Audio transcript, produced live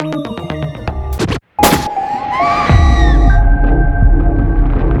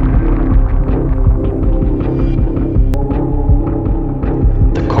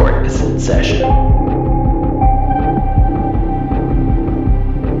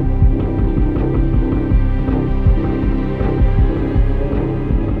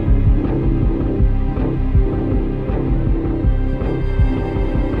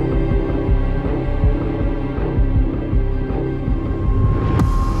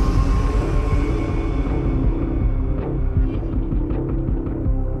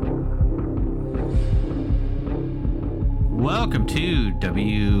Welcome to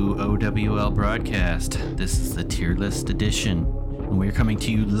WOWL Broadcast. This is the tier list edition, and we're coming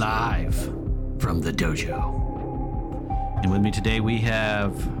to you live from the dojo. And with me today we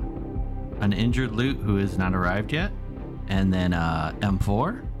have an injured Loot who has not arrived yet, and then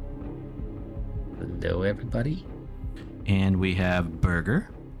M4. Hello, everybody. And we have Burger.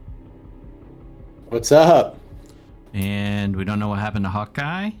 What's up? And we don't know what happened to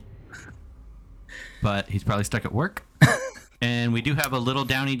Hawkeye, but he's probably stuck at work. And we do have a little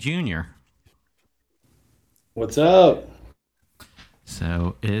Downey Jr. What's up?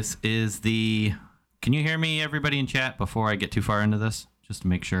 So this is the... Can you hear me, everybody in chat, before I get too far into this? Just to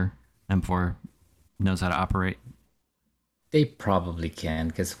make sure M4 knows how to operate. They probably can,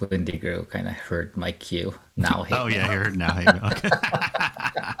 because Wendigo kind of heard my cue. Now, Oh, yeah, I heard now. Okay.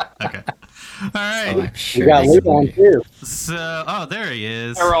 Okay. All right. I'm sure We got Luke on too. So, there he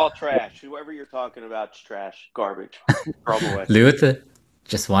is. They're all trash. Whoever you're talking about is trash. Garbage. Throw them away. Luther,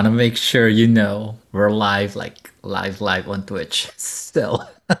 just want to make sure you know we're live on Twitch still.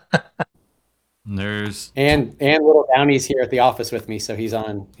 There's And little Downey's here at the office with me, so he's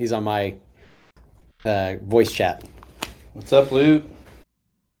on my voice chat. What's up, Luke?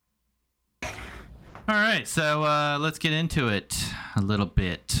 all right. So let's get into it a little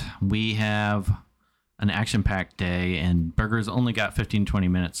bit. We have an action-packed day, and Burger's only got 15-20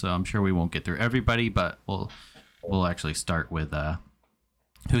 minutes, so I'm sure we won't get through everybody, but we'll actually start with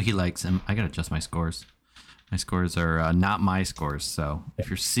who he likes. And I gotta adjust my scores. My scores are not my scores, so if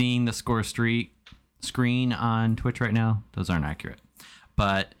you're seeing the score screen on Twitch right now, those aren't accurate.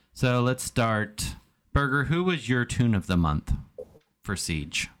 But so let's start. Burger, who was your tune of the month for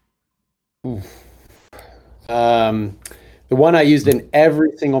Siege? The one I used in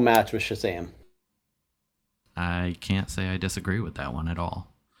every single match was Shazam. I can't say I disagree with that one at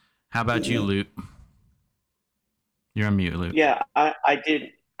all. How about you, Loot? You're on mute, Loot. Yeah, I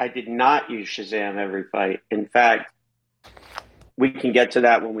did not use Shazam every fight. In fact, we can get to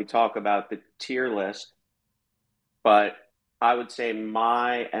that when we talk about the tier list. But I would say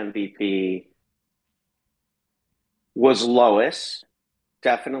my MVP was Lois.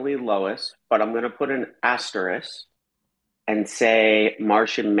 Definitely Lois. But I'm going to put an asterisk and say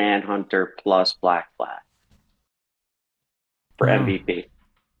Martian Manhunter plus Black Flag for MVP.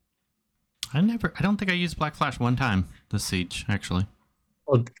 I don't think I used Black Flash one time this Siege, actually.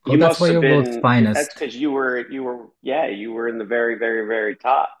 Well, You that's must why have you're been. both finest. That's because you were in the very, very, very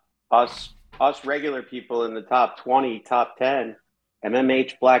top. Us regular people in the top 20, top 10.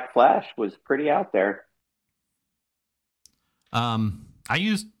 MMH Black Flash was pretty out there. I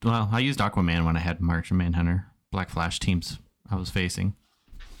used Aquaman when I had Martian Manhunter Black Flash teams I was facing.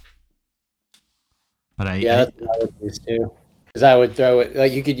 But That's what I would use too. Because I would throw it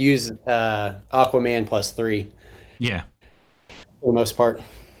like you could use Aquaman plus 3 yeah. for the most part.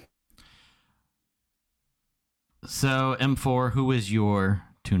 So M4, who is your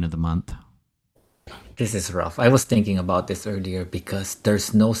tune of the month? This is rough. I was thinking about this earlier because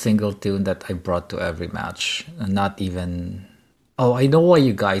there's no single tune that I brought to every match. Not even... Oh, I know why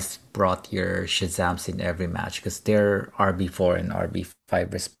you guys brought your Shazams in every match, because they're RB4 and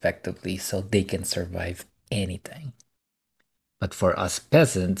RB5 respectively, so they can survive anything. But for us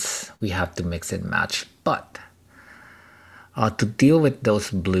peasants, we have to mix and match. But to deal with those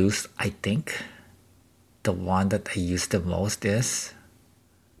blues, I think the one that I use the most is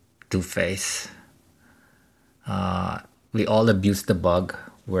Two-Face. We all abuse the bug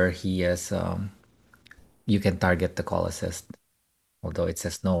where he is, you can target the call assist. Although it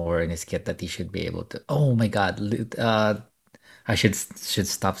says nowhere in his kit that he should be able to. Oh my god, I should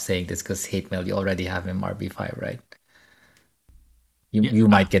stop saying this because hate mail, you already have him RB5, right? You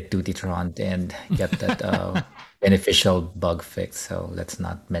might get Duty-tron and get that beneficial bug fix, so let's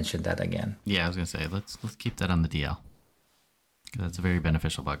not mention that again. Yeah, I was gonna say let's keep that on the DL. That's a very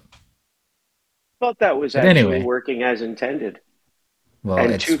beneficial bug. Thought that was But actually anyway. working as intended. Well,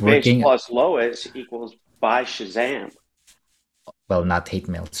 And it's Two-Face working. plus Lois equals by Shazam. Well, not hate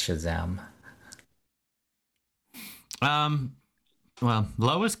mail, Shazam. Well,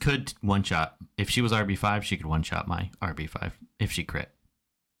 Lois could one shot. If she was RB5, she could one shot my RB5 if she crit.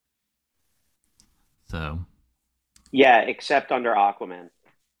 So Yeah, except under Aquaman.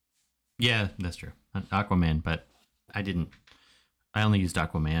 yeah, that's true. Aquaman, but I only used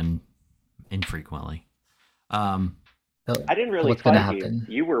Aquaman infrequently. I didn't really What's gonna fight you. happen?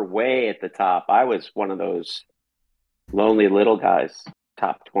 You were way at the top. I was one of those lonely little guys,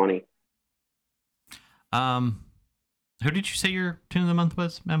 top 20. Who did you say your tune of the month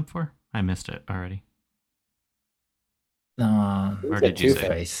was, M4? I missed it already. Or Or did you say?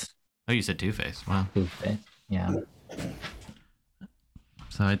 Two-Face. Oh, you said Two-Face. Wow. Two-Face. Yeah.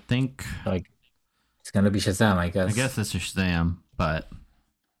 So I think Like it's gonna be Shazam, I I guess. guess it's a Shazam, but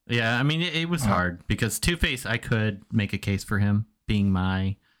yeah, I mean it was hard because Two-Face I could make a case for him being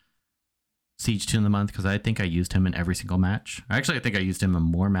my Siege Tune of the Month because I think I used him in every single match. Actually, I think I used him in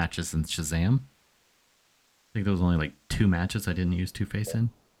more matches than Shazam. I think there was only like 2 matches I didn't use Two-Face in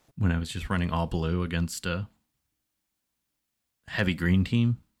when I was just running all blue against a heavy green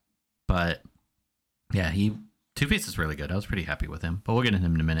team. But yeah, Two-Face is really good. I was pretty happy with him, but we'll get into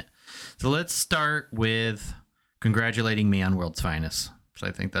him in a minute. So let's start with congratulating me on World's Finest. So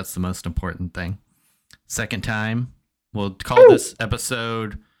I think that's the most important thing. Second time, we'll call this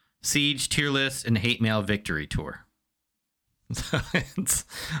episode Siege Tier List and Hate Mail Victory Tour. So it's,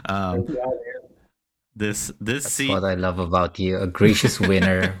 this That's Siege. what I love about you. A gracious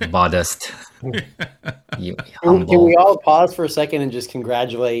winner, modest. You Can humble. we all pause for a second and just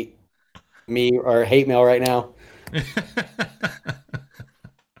congratulate me or hate mail right now?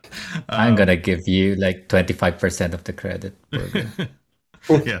 I'm gonna give you like 25% of the credit. Burger.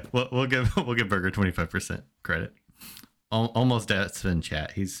 Yeah, we'll give Burger 25% credit. Almost that's in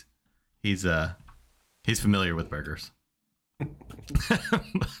chat. He's familiar with burgers.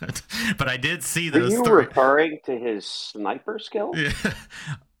 but I did see Are those you 3. referring to his sniper skill?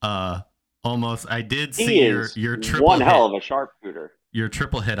 Yeah. Almost. I did He see is your triple one hit. hell of a sharpshooter. Your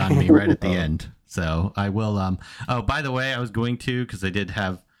triple hit on me right at the end. So I will oh, by the way, I was going to, because I did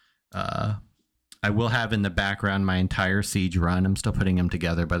have I will have in the background my entire Siege run. I'm still putting them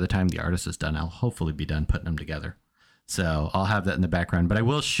together. By the time the artist is done, I'll hopefully be done putting them together. So I'll have that in the background, but I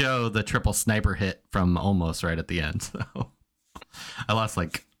will show the triple sniper hit from almost right at the end. So I lost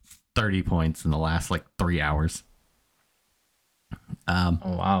like 30 points in the last like 3 hours. Oh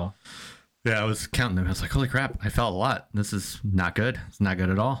wow. Yeah, I was counting them. I was like, holy crap, I felt a lot. This is not good. It's not good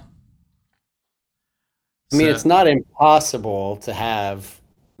at all. I mean, So- it's not impossible to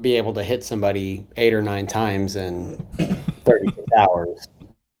be able to hit somebody 8 or 9 times in 36 hours.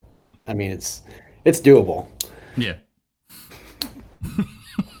 I mean, it's doable. Yeah.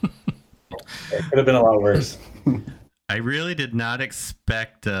 It could have been a lot worse. I really did not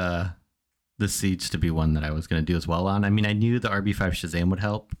expect the Siege to be one that I was going to do as well on. I mean, I knew the RB5 Shazam would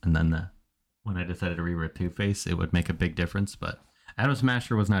help, and then when I decided to rewrite Two-Face, it would make a big difference. But Atom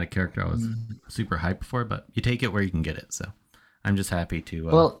Smasher was not a character I was super hyped for, but you take it where you can get it. So I'm just happy to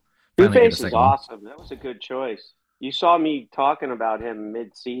Well, finally get a Two-Face is second one. awesome. That was a good choice. You saw me talking about him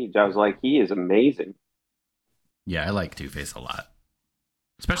mid-siege. I was like, he is amazing. Yeah, I like Two-Face a lot. how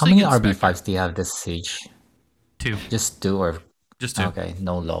Especially many against Spectre. RB5s do you have this siege? 2. Just 2 or Just 2. okay,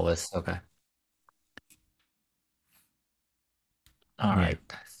 no lowest. Okay. All Yeah. right.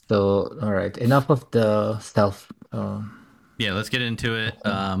 So, all right. Enough of the self. Yeah, let's get into it.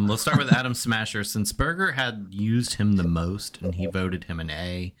 We'll start with Atom Smasher. Since Burger had used him the most and he voted him an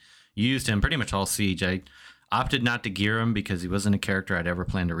A, used him pretty much all Siege. I opted not to gear him because he wasn't a character I'd ever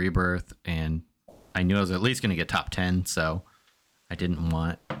planned to rebirth, and I knew I was at least going to get top 10, so I didn't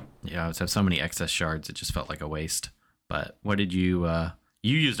want, I was have so many excess shards, it just felt like a waste. But what did you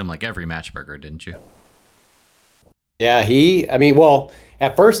used him like every match, Burger, didn't you? Yeah,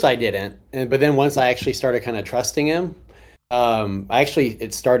 at first I didn't, but then once I actually started kind of trusting him, I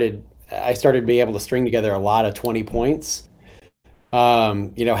started being able to string together a lot of 20 points.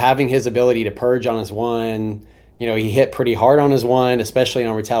 Having his ability to purge on his 1, he hit pretty hard on his 1, especially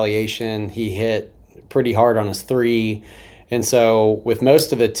on retaliation. He hit pretty hard on his 3. And so with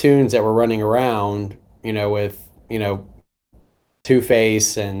most of the tunes that were running around, with,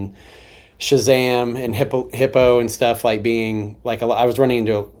 Two-Face and Shazam and Hippo and stuff, like being like I was running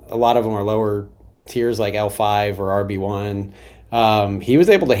into a lot of them are lower tiers like L5 or RB1. He was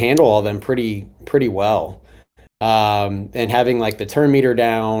able to handle all of them pretty well. And having like the turn meter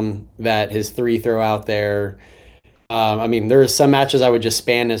down that his 3 throw out there. There's some matches I would just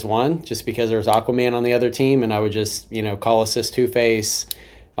span as 1 just because there's Aquaman on the other team, and I would just, call assist Two-Face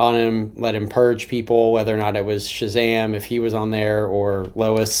on him, let him purge people, whether or not it was Shazam if he was on there, or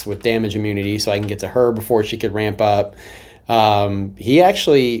Lois with damage immunity, so I can get to her before she could ramp up. He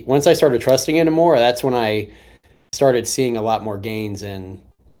actually, once I started trusting him more, that's when I started seeing a lot more gains in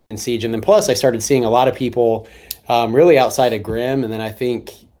Siege. And then plus I started seeing a lot of people really outside of Grim, and then I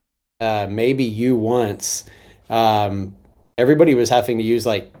think maybe you once, everybody was having to use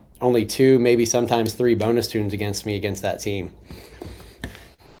like only 2, maybe sometimes 3 bonus tunes against me against that team.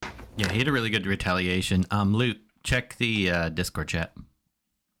 Yeah, he had a really good retaliation. Luke, check the Discord chat.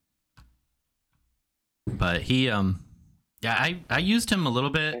 But he, I used him a little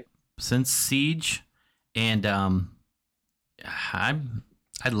bit since Siege, and I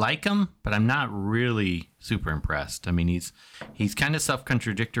I like him, but I'm not really super impressed. I mean, he's kind of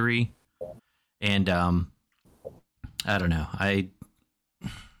self-contradictory, and I don't know. I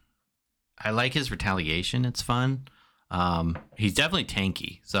like his retaliation. It's fun. He's definitely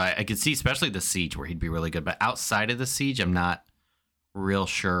tanky, so I could see, especially the siege, where he'd be really good. But outside of the siege, I'm not real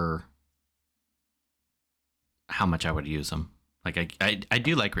sure how much I would use him. Like I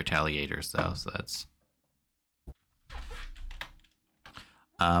do like retaliators though, so that's.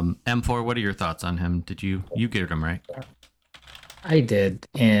 M4, what are your thoughts on him? Did you geared him right? I did,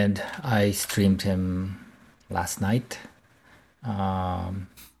 and I streamed him last night. Um,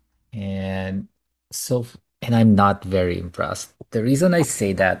 and so, and I'm not very impressed. The reason I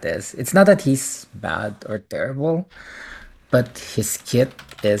say that is it's not that he's bad or terrible, but his kit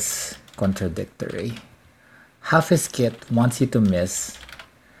is contradictory. Half his kit wants you to miss,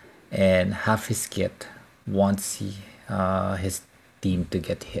 and half his kit wants his team to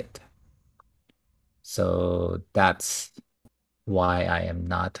get hit. So that's why I am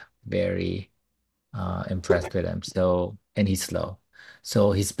not very impressed with him. So, and he's slow.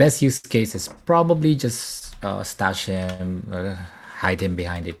 So his best use case is probably just stash him, hide him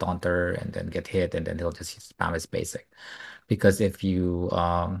behind a taunter, and then get hit, and then he'll just spam his basic. Because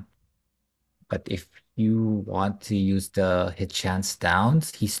but if you want to use the hit chance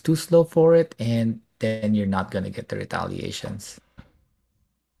downs, he's too slow for it, and then you're not gonna get the retaliations.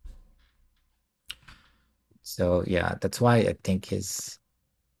 So yeah, that's why I think he's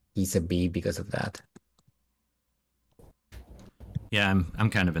a B because of that. Yeah, I'm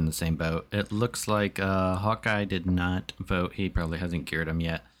kind of in the same boat. It looks like Hawkeye did not vote. He probably hasn't geared him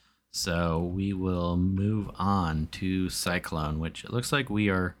yet. So we will move on to Cyclone, which it looks like we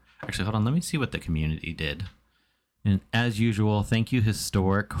are... Actually, hold on. Let me see what the community did. And as usual, thank you,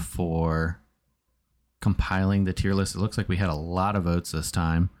 Historic, for compiling the tier list. It looks like we had a lot of votes this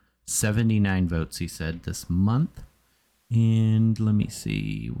time. 79 votes, he said, this month. And let me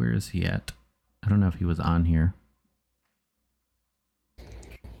see. Where is he at? I don't know if he was on here.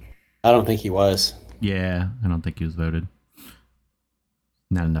 I don't think he was. Yeah, I don't think he was voted.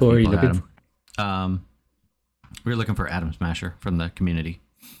 Not enough Who are you people had looking him. We were looking for Adam Smasher from the community.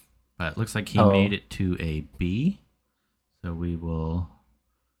 But it looks like he Oh. made it to a B. So we will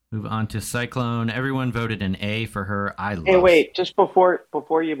move on to Cyclone. Everyone voted an A for her. I love... Hey, wait, just before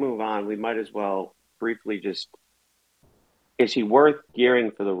you move on, we might as well briefly just... Is he worth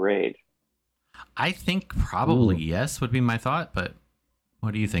gearing for the raid? I think probably Ooh. yes would be my thought, but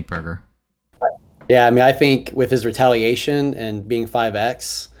what do you think, Burger? Yeah, I mean, I think with his retaliation and being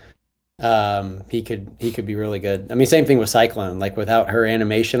 5x, he could be really good. I mean, same thing with Cyclone. Like without her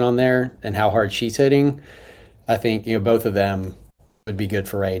animation on there and how hard she's hitting, I think both of them would be good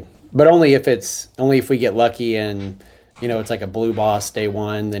for raid. But only if we get lucky and it's like a blue boss day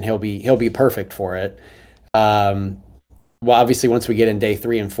one, then he'll be perfect for it. Well, obviously, once we get in day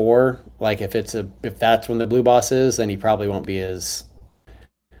 3 and 4, like if that's when the blue boss is, then he probably won't be as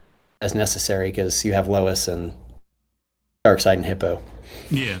necessary because you have Lois and Darkseid and Hippo.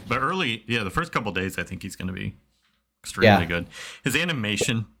 Yeah, but the first couple days, I think he's going to be extremely good. His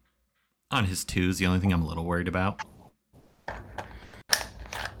animation on his 2 is the only thing I'm a little worried about.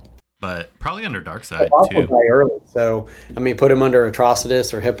 But probably under Darkseid, too. Early, so, I mean, put him under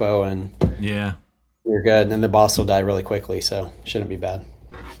Atrocitus or Hippo, and Yeah. you're good. And then the boss will die really quickly, so shouldn't be bad.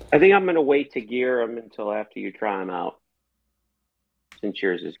 I think I'm going to wait to gear him until after you try him out, since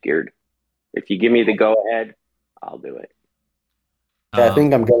yours is geared. If you give me the go-ahead, I'll do it. Yeah, I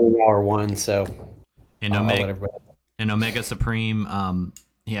think I'm going hour 1, so In I'll let Omega, everybody- in Omega Supreme,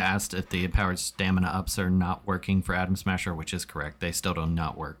 he asked if the empowered stamina ups are not working for Adam Smasher, which is correct. They still do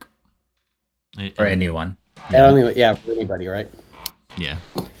not work. For anyone. for anybody, right? Yeah.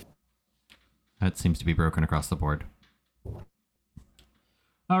 That seems to be broken across the board.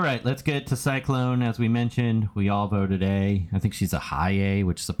 All right, let's get to Cyclone. As we mentioned, we all voted A. I think she's a high A,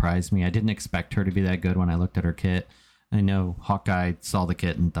 which surprised me. I didn't expect her to be that good when I looked at her kit. I know Hawkeye saw the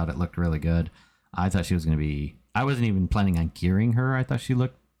kit and thought it looked really good. I thought she was going to be... I wasn't even planning on gearing her. I thought she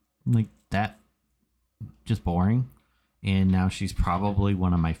looked like that, just boring. And now she's probably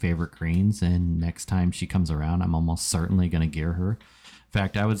one of my favorite greens. And next time she comes around, I'm almost certainly going to gear her. In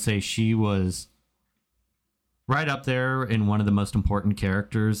fact, I would say she was right up there in one of the most important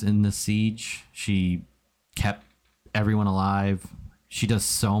characters in the siege. She kept everyone alive. She does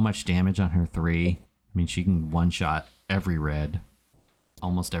so much damage on her 3. I mean, she can one-shot every red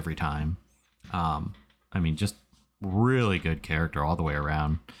almost every time. I mean, just really good character all the way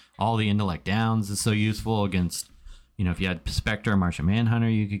around. All the intellect downs is so useful against, if you had Spectre or Martian Manhunter,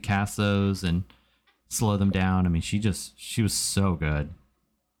 you could cast those and slow them down. I mean, she was so good.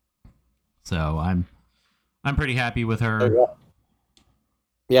 So I'm pretty happy with her.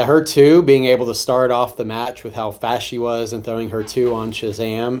 Yeah, her 2 being able to start off the match with how fast she was and throwing her 2 on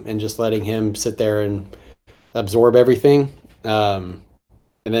Shazam and just letting him sit there and absorb everything. And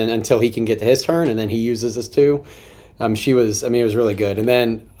then until he can get to his turn and then he uses his 2. It was really good. And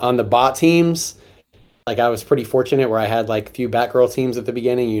then on the bot teams, like I was pretty fortunate where I had like a few Batgirl teams at the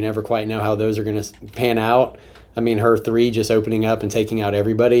beginning. You never quite know how those are going to pan out. I mean, her 3 just opening up and taking out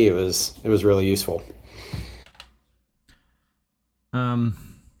everybody, it was really useful.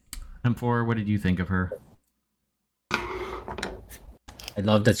 M4, what did you think of her? I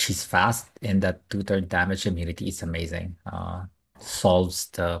love that she's fast and that 2-turn damage immunity is amazing. Solves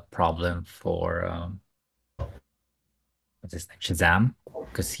the problem for what's his name? Shazam,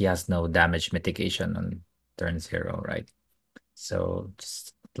 because he has no damage mitigation on turn 0, right? So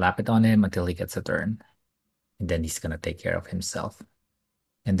just slap it on him until he gets a turn, and then he's gonna take care of himself.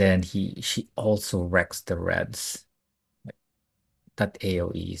 And then she also wrecks the reds. That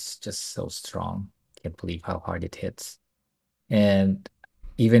AoE is just so strong. Can't believe how hard it hits. And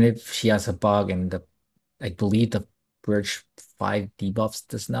even if she has a bug and I believe the Purge 5 debuffs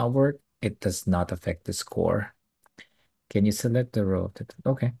does not work, it does not affect the score. Can you select the row?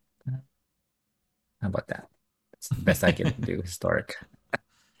 Okay. How about that? That's the best I can do, historic.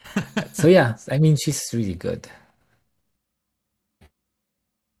 So yeah, I mean, she's really good.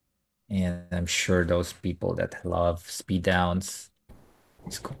 And I'm sure those people that love speed downs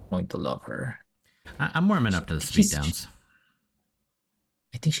is going to love her. I'm warming up to the speed downs.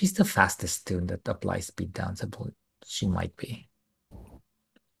 I think she's the fastest tune that applies speed downs. I believe she might be.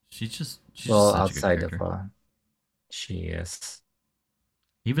 She's well, such outside a good of she is.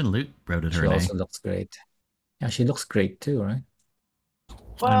 Even Luke wrote it her She name. also looks great. Yeah, she looks great too, right?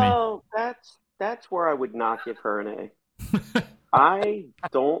 Well, that's where I would not give her an A. I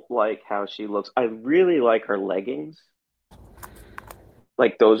don't like how she looks. I really like her leggings.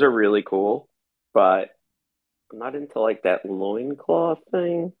 Like, those are really cool, but I'm not into like that loincloth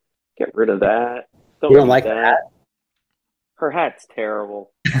thing. Get rid of that. You don't like that? Her hat's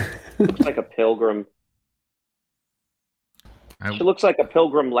terrible. Looks like a pilgrim. She looks like a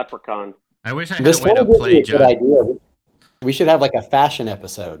pilgrim leprechaun. I wish I had a way to play Good idea. We should have like a fashion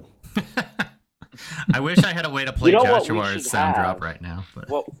episode. I wish I had a way to play Joshua's sound drop right now. But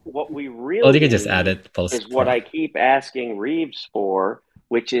what we really well, you can just add it is what I keep asking Reeves for,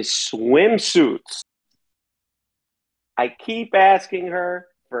 which is swimsuits. I keep asking her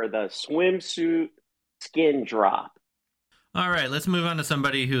for the swimsuit skin drop. All right, let's move on to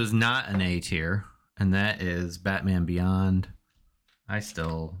somebody who is not an A tier, and that is Batman Beyond.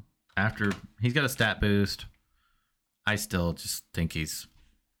 After he's got a stat boost, I still just think he's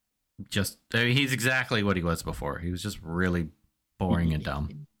exactly what he was before. He was just really boring and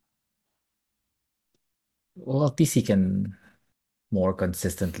dumb. Well, at least he can more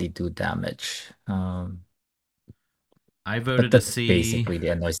consistently do damage. I voted but that a C. Basically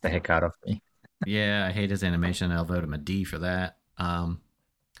annoys the heck out of me. Yeah, I hate his animation. I'll vote him a D for that.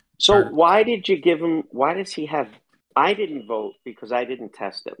 So why did you give him? Why does he have? I didn't vote because I didn't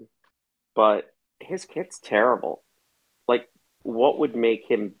test him, but his kit's terrible. Like, what would make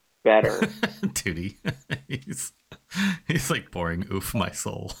him better? Duty. He's like pouring oof my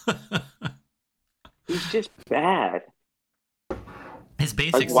soul. He's just bad. His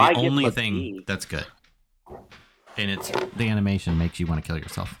basic's the only thing that's good. And it's the animation makes you want to kill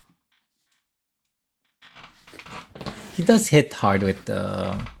yourself. He does hit hard with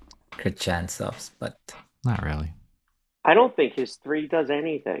the crit chance ups, but not really. I don't think his 3 does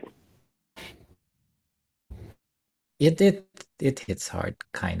anything. It hits hard,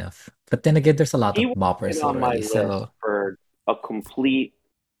 kind of. But then again, there's a lot of boppers already. So for a complete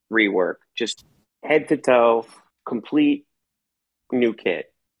rework, just head to toe, complete new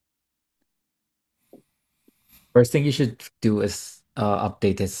kit. First thing you should do is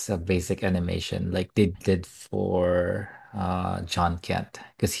update his basic animation, like they did for John Kent,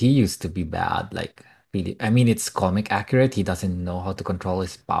 because he used to be bad. Like, really, I mean, it's comic accurate. He doesn't know how to control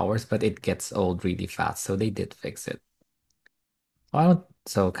his powers, but it gets old really fast. So they did fix it.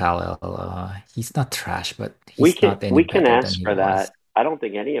 So Kal-El, he's not trash, but he's not any we can better ask than for he that. was. I don't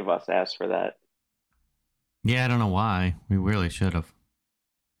think any of us asked for that. Yeah, I don't know why. We really should have.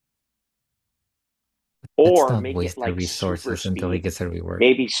 Let's Or not make waste it like the resources super until he speed. gets a rework.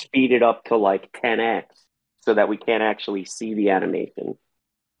 Maybe speed it up to like 10x so that we can't actually see the animation.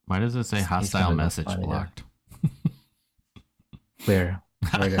 Why does it say He's hostile gonna look message funny, though. blocked? Where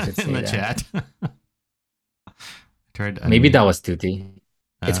does it say In the that? chat. Maybe that was Tutti.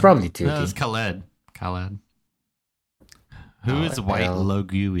 It's probably Tutti. No, it's Khaled. Who is White well,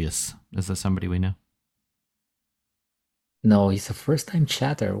 Loguius? Is that somebody we know? no, he's a first-time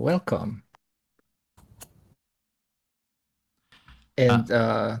chatter. Welcome.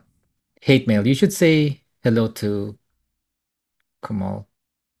 And hate mail. You should say hello to Kamal.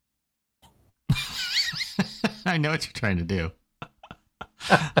 I know what you're trying to do.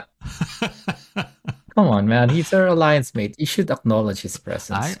 Come on, man. He's our alliance mate. You should acknowledge his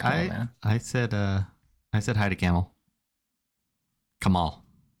presence. Come on, man. I said hi to Camel. Kamal.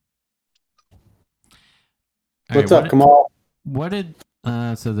 All What's right, up, Kamal? What did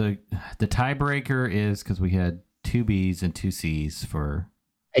so the tiebreaker is because we had 2 Bs and 2 Cs for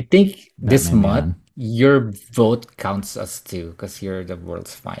I think this Batman month Beyond. your vote counts as 2 because you're the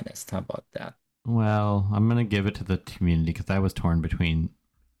world's finest. How about that? Well, I'm gonna give it to the community because I was torn between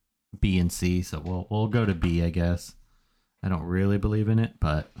B and C, so we'll go to B, I guess. I don't really believe in it,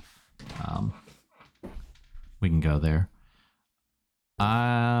 but we can go there.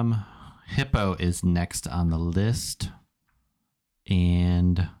 Hippo is next on the list,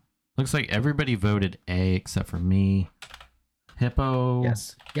 and looks like everybody voted A except for me. Hippo.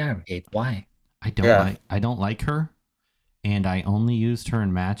 Yes. Yeah, hate. Why? I don't like her, and I only used her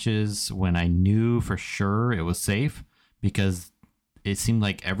in matches when I knew for sure it was safe because it seemed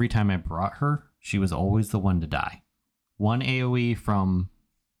like every time I brought her, she was always the one to die. One AoE from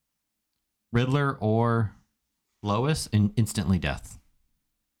Riddler or Lois and instantly death.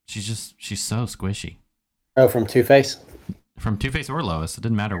 She's so squishy. Oh, from Two-Face? From Two-Face or Lois, it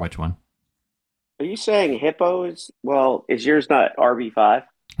didn't matter which one. Are you saying Hippo is yours not RB5?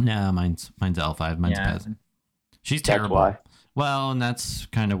 No, mine's L5. Mine's Yeah. Pez. She's That's terrible. why. Well, and that's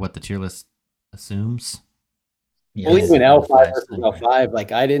kind of what the tier list assumes. Well, Yes. even L5 L5 versus L5,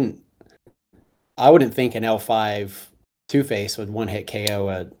 like I wouldn't think an L5 Two-Face would one-hit KO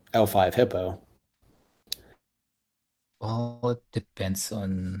a L5 Hippo. Well, it depends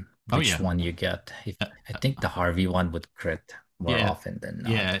on Oh, which yeah. one you get. I think the Harvey one would crit more Yeah. often than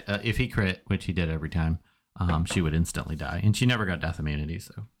not. Yeah, if he crit, which he did every time, she would instantly die. And she never got death immunity,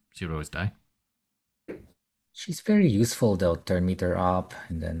 so she would always die. She's very useful though. Turn meter up,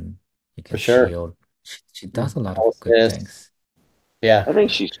 and then you can For sure. shield. She does a lot All of good assist. things. Yeah. I think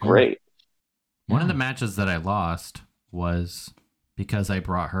she's great. One of Yeah. the matches that I lost was because I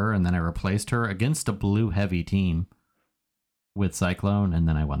brought her and then I replaced her against a blue heavy team with Cyclone, and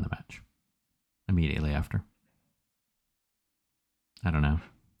then I won the match immediately after. I don't know.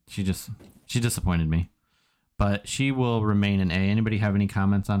 She disappointed me. But she will remain an A. Anybody have any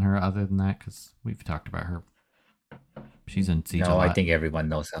comments on her other than that? Because we've talked about her. She's in Siege a No, lot. I think everyone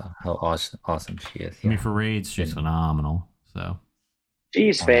knows how awesome she is. I mean, Yeah. for raids, she's Yeah. phenomenal. So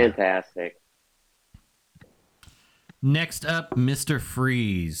She's Oh, yeah. fantastic. next up, Mr.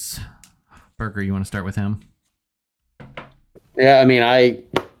 Freeze. Burger, you want to start with him? Yeah, I mean,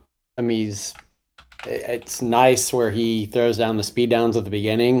 it's nice where he throws down the speed downs at the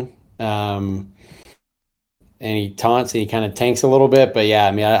beginning, and he taunts and he kind of tanks a little bit. But yeah,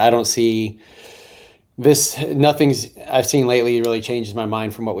 I mean, I don't see this. Nothing's I've seen lately really changes my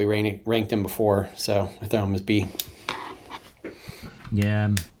mind from what we ranked him before. So I throw him as B.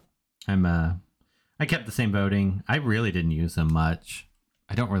 Yeah, I kept the same voting. I really didn't use him much.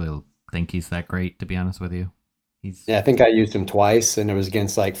 I don't really think he's that great, to be honest with you. Yeah, I think I used him twice, and it was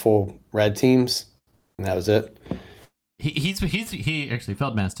against like full red teams, and that was it. He actually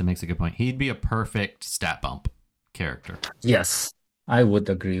Feldmaster makes a good point. He'd be a perfect stat bump character. Yes, I would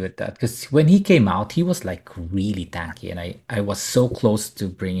agree with that. Because when he came out, he was like really tanky, and I was so close to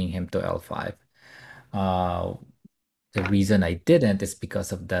bringing him to L5. The reason I didn't is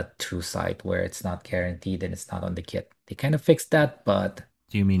because of that true sight where it's not guaranteed and it's not on the kit. They kind of fixed that, but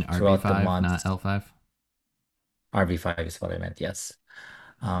Do you mean Throughout the RB5, months. not L5? RB5 is what I meant, yes.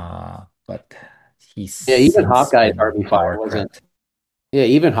 But he's Yeah, even since Hawkeye's been RB5 power wasn't- cracked. Yeah,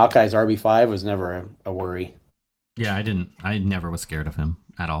 even Hawkeye's RB5 was never a worry. Yeah, I never was scared of him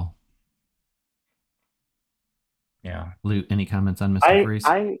at all. Yeah. Luke, any comments on Mr. Freeze?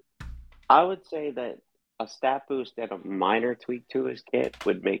 I would say that a stat boost and a minor tweak to his kit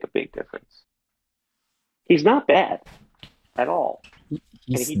would make a big difference. He's not bad at all,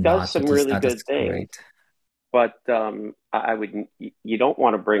 He's he does not, some but he's really not good as things. great. but you don't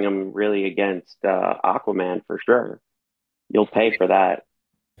want to bring him really against Aquaman for sure. You'll pay for that.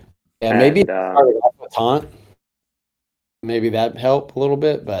 Yeah, maybe And, started off with taunt. Maybe that helped a little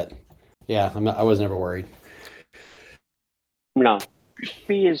bit, but yeah, I was never worried. No,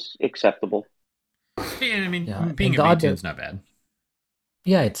 B is acceptable. Yeah, I mean, Yeah, being and a the B2 other- is not bad.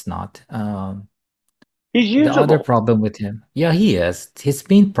 Yeah, it's not. He's The other usable. problem with him, yeah, he is. His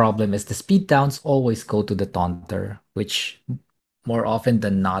main problem is the speed downs always go to the taunter, which more often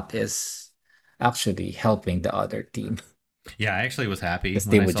than not is actually helping the other team Yeah, I actually was happy because when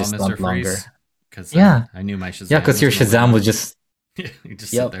they I would saw just Mr. taunt Freeze longer. because Yeah, I knew my yeah, Shazam because was your going to live Shazam would out. just, You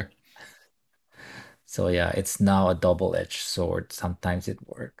just sit yep. there. So yeah, it's now a double-edged sword. Sometimes it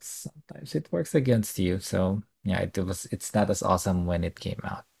works, sometimes it works against you. So yeah, it's not as awesome when it came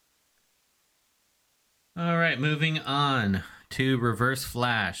out. All right, moving on to Reverse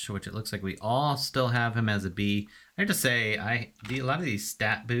Flash, which it looks like we all still have him as a B. I have to say, a lot of these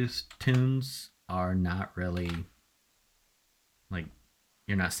stat boost tunes are not really like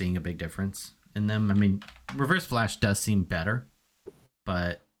you're not seeing a big difference in them. I mean, Reverse Flash does seem better,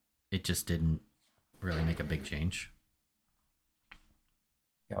 but it just didn't really make a big change.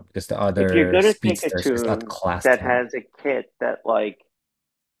 Yeah, because the If you're other gonna take a speedsters just tune outclassed that him. has a kit that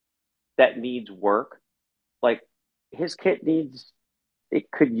needs work, like his kit needs, it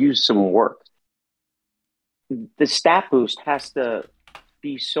could use some work. The stat boost has to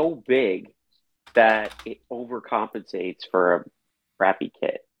be so big that it overcompensates for a crappy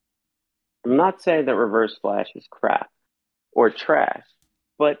kit. I'm not saying that Reverse Flash is crap or trash,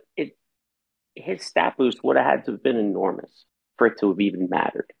 but it his stat boost would have had to have been enormous for it to have even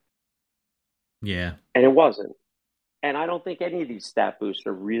mattered, Yeah. and it wasn't. And I don't think any of these stat boosts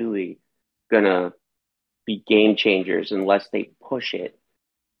are really gonna be game changers unless they push it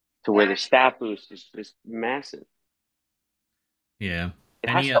to where the stat boost is just massive. Yeah. It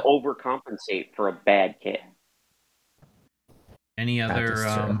has to overcompensate for a bad kit. Any That other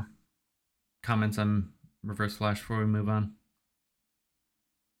is true. comments on Reverse Flash before we move on?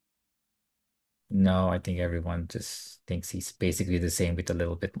 No, I think everyone just thinks he's basically the same with a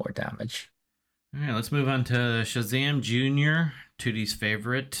little bit more damage. All right, let's move on to Shazam Jr., Tootie's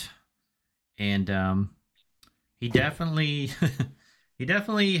favorite, and he definitely he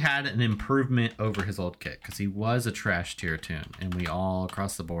definitely had an improvement over his old kit because he was a trash tier tune, and we all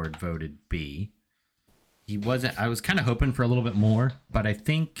across the board voted B. He wasn't. I was kind of hoping for a little bit more, but I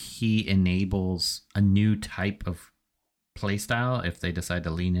think he enables a new type of playstyle if they decide to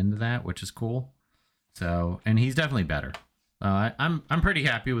lean into that, which is cool. So, and he's definitely better. I'm pretty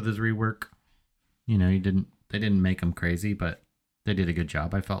happy with his rework. You know, they didn't make him crazy, but they did a good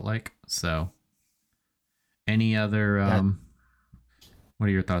job. I felt like so. Any other Yeah, what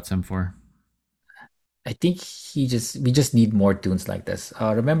are your thoughts, M4? I think we just need more tunes like this.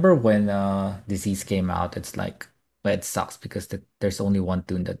 Remember when Disease came out? It's like, well, it sucks because there's only one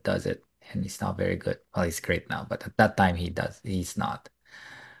tune that does it, and he's not very good. Well, he's great now, but at that time he's not.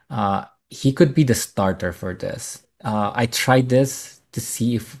 He could be the starter for this. I tried this to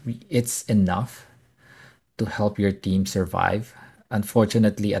see if it's enough to help your team survive.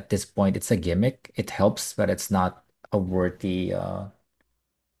 Unfortunately, at this point, it's a gimmick. It helps, but it's not a worthy,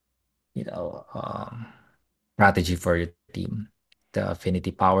 you know, strategy for your team. The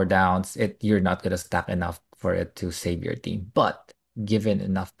affinity power downs, you're not gonna stack enough for it to save your team. But given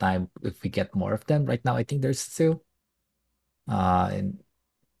enough time, if we get more of them, right now I think there's two. And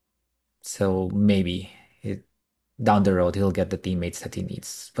so maybe it down the road he'll get the teammates that he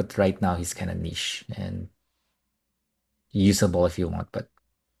needs. But right now he's kind of niche and usable if you want, but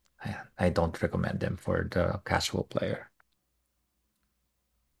I don't recommend them for the casual player.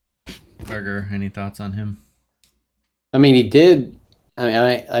 Burger, any thoughts on him? I mean, he did.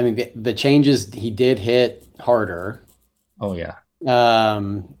 I mean, the changes he did hit harder. Oh yeah.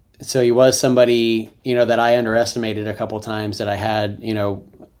 So he was somebody, that I underestimated a couple times that I had,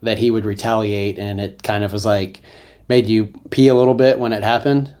 that he would retaliate, and it kind of was like made you pee a little bit when it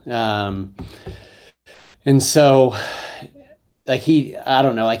happened. And so like I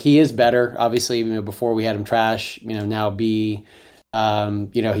don't know, like he is better. Obviously, before we had him trash, now B.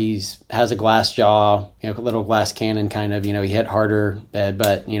 He's has a glass jaw, a little glass cannon kind of, he hit harder,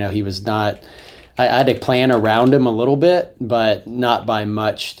 but he was not. I had to plan around him a little bit, but not by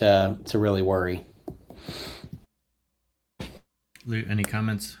much to really worry. Lou, any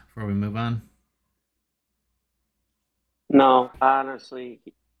comments before we move on? No, honestly,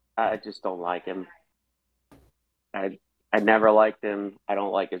 I just don't like him. I never liked him. I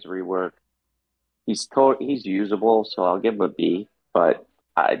don't like his rework. He's usable, so I'll give him a B. But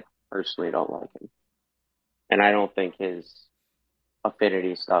I personally don't like him, and I don't think his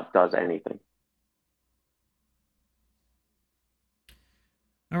affinity stuff does anything.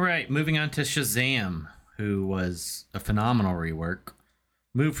 All right, moving on to Shazam, who was a phenomenal rework.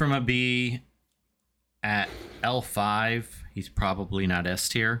 Moved from a B at L5. He's probably not S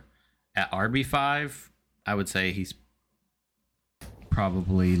tier. At RB5, I would say he's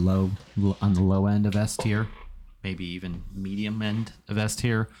probably on the low end of S tier, maybe even medium end of S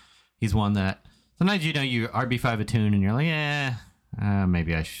tier. He's one that sometimes you RB5 attune and you're like,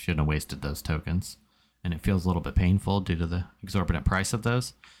 maybe I shouldn't have wasted those tokens, and it feels a little bit painful due to the exorbitant price of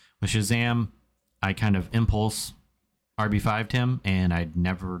those. With Shazam, I kind of impulse RB5'd him, and I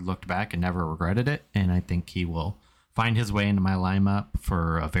never looked back and never regretted it, and I think he will find his way into my lineup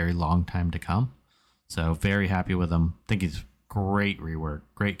for a very long time to come. So very happy with him. I think he's great rework,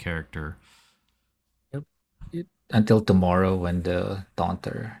 great character. Until tomorrow when the taunt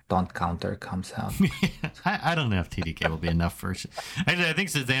counter comes out. I don't know if TDK will be enough for. Actually, I think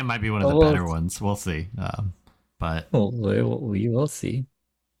Shazam might be one of the better ones. We'll see. But we will see.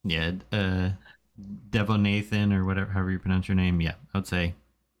 Yeah, Devo Nathan or whatever, however you pronounce your name. Yeah, I would say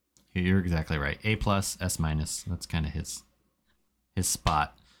you're exactly right. A+, S-. That's kind of his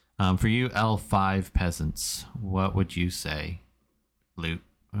spot. For you L5 peasants, what would you say, Luke,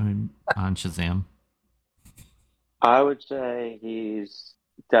 on Shazam? I would say he's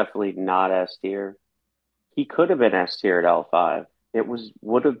definitely not S tier. He could have been S tier at L5. It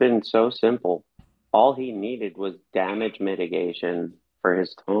would have been so simple. All he needed was damage mitigation for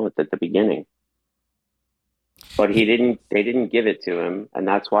his taunt at the beginning. But they didn't give it to him, and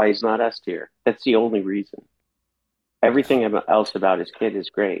that's why he's not S tier. That's the only reason. Everything else about his kid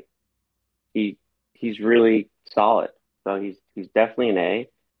is great. He's really solid. So he's definitely an A.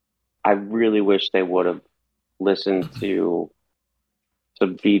 I really wish they would have listened to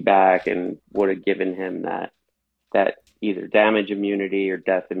some feedback and would have given him that either damage immunity or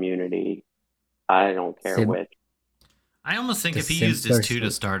death immunity. I don't care which. I almost think if he used his 2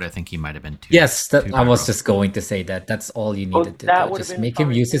 to start, I think he might have been 2. Yes, I was just going to say that. That's all you needed to do. Just make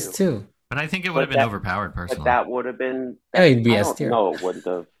him use his 2. But I think it would have been overpowered, personally. But that would have been... Yeah, he'd be S tier. No, it wouldn't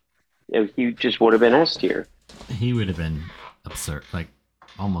have. He just would have been S tier. He would have been absurd, like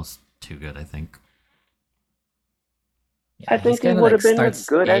almost too good, I think. Yeah, I think he would have been a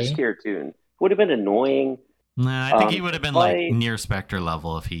good S tier tune. Would have been annoying. Nah, I think he would have been like near Spectre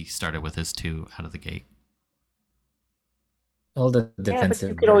level if he started with his 2 out of the gate. All the defensive.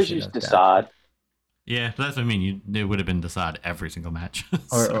 But you could always use Desaad. Yeah, that's what I mean. It would have been Desaad every single match.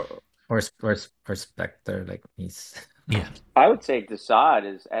 or Spectre, like he's. Yeah. I would say Desaad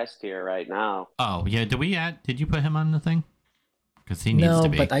is S tier right now. Oh yeah, did you put him on the thing? Because he needs to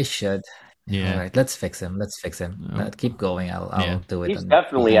be. No, but I should. Yeah. All right, let's fix him. Keep going. I'll do it. He's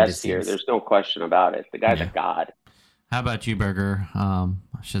definitely S tier. There's no question about it. The guy's a god. How about you, Burger?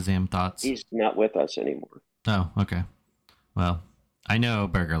 Shazam thoughts? He's not with us anymore. Oh, okay. Well, I know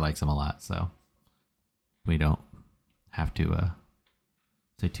Burger likes him a lot, so we don't have to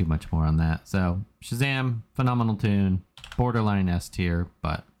say too much more on that. So Shazam, phenomenal tune, borderline S tier,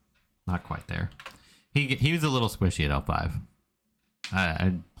 but not quite there. He was a little squishy at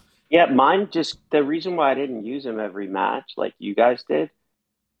L5. Yeah, mine just, the reason why I didn't use him every match like you guys did,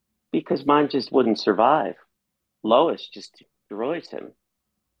 because mine just wouldn't survive. Lois just destroys him.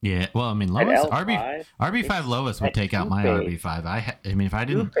 Yeah, well, I mean, Lois, RB5 Lois would take out my RB5. I mean, if I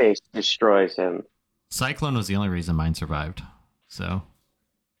didn't... Two-Face destroys him. Cyclone was the only reason mine survived, so...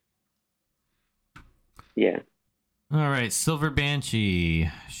 Yeah. All right, Silver Banshee.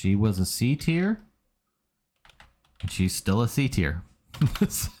 She was a C tier. And she's still a C tier.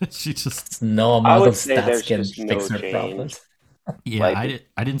 She just... No amount of stats can fix her problems. Yeah, like,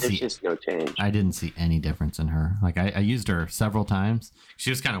 I didn't see. There's just no change. I didn't see any difference in her. Like I used her several times.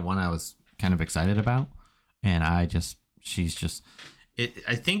 She was kind of one I was kind of excited about, and she's just.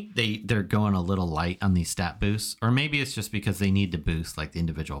 I think they're going a little light on these stat boosts, or maybe it's just because they need to boost like the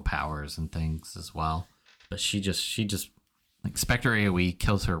individual powers and things as well. But she just like Spectre AOE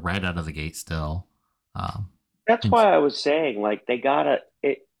kills her right out of the gate still. That's why I was saying like they gotta.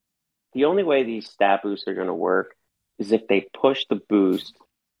 The only way these stat boosts are going to work is if they push the boost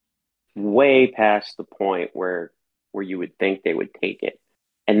way past the point where you would think they would take it,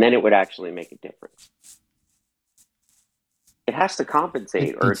 and then it would actually make a difference. It has to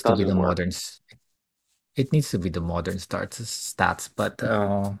compensate, or it doesn't work. It needs to be the modern stats, but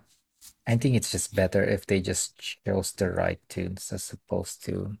I think it's just better if they just chose the right tunes as opposed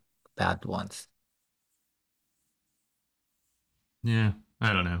to bad ones. Yeah,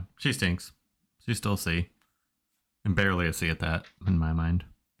 I don't know. She stinks. She's still C. And barely a C at that, in my mind.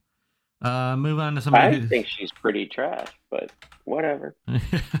 Move on to somebody I think she's pretty trash, but whatever.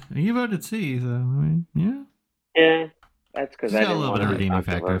 You voted C, so I mean, yeah. Yeah, that's because I got a little bit of redeeming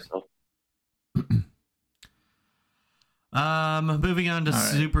factors. Moving on to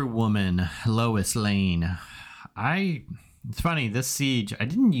Superwoman, Lois Lane. It's funny, this Siege, I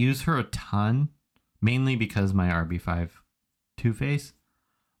didn't use her a ton, mainly because my RB5 Two-Face.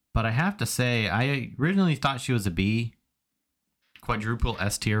 But I have to say, I originally thought she was a B, quadruple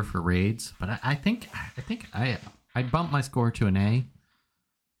S tier for raids. But I think I bumped my score to an A.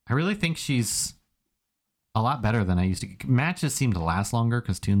 I really think she's a lot better than I used to. Matches seem to last longer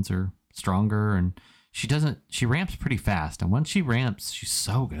because tunes are stronger, and she ramps pretty fast. And once she ramps, she's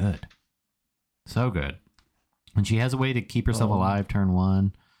so good. So good. And she has a way to keep herself alive turn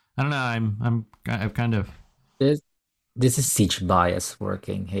one. I don't know, I've kind of This is Siege bias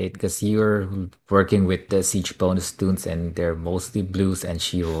working, hey, because you're working with the Siege bonus tunes and they're mostly blues and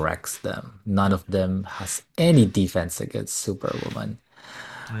she wrecks them. None of them has any defense against Superwoman.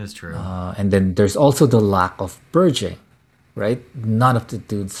 that is true. And then there's also the lack of purging, right? None of the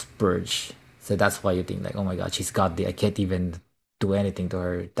dudes purge. So that's why you think like, oh my god, she's got I can't even do anything to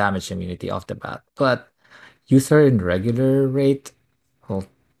her damage immunity off the bat. But use her in regular rate, well,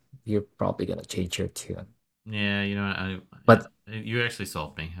 you're probably gonna change your tune. Yeah, you know, But you actually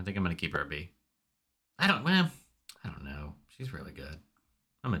sold me. I think I'm gonna keep her a B. I don't know. She's really good.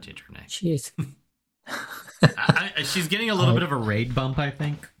 I'm gonna change her name. she is. She's getting a little bit of a raid bump, I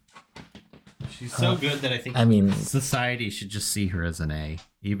think. She's so good that I think society should just see her as an A,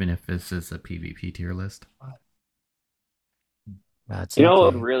 even if this is a PvP tier list. That's You know what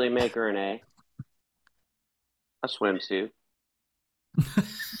okay. would really make her an A? A swimsuit.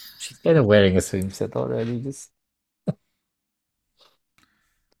 She's kind of wearing a swimsuit already. Just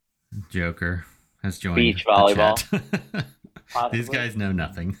Joker has joined Beach the volleyball. chat. Possibly. These guys know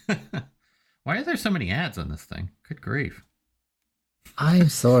nothing. Why are there so many ads on this thing? Good grief. I'm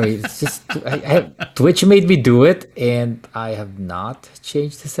sorry. It's just Twitch made me do it, and I have not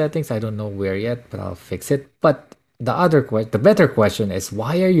changed the settings. I don't know where yet, but I'll fix it. But the better question is,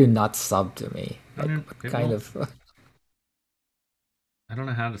 why are you not sub to me? I mean, What it kind won't- of? I don't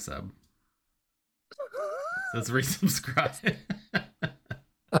know how to sub. Let's resubscribe.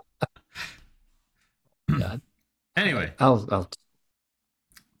 God. Anyway, I'll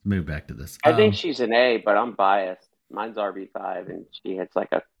move back to this. I think she's an A, but I'm biased. Mine's RB5, and she hits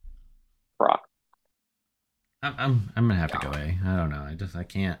like a proc. I'm gonna have to go A. I don't know. I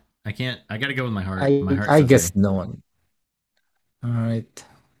can't. I gotta go with my heart. I My heart I says guess A. no one. All right.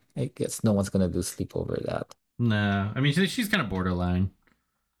 I guess no one's gonna do sleep over that. No, I mean she's kind of borderline,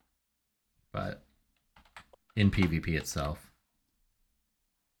 but in PvP itself.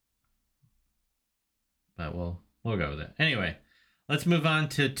 But we'll go with it. Anyway, let's move on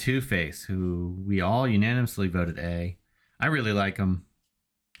to Two-Face, who we all unanimously voted A. I really like him.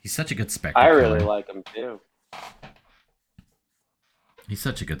 He's such a good Spectre I killer. really like him too. He's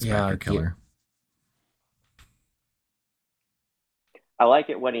such a good Yeah, Spectre killer. I like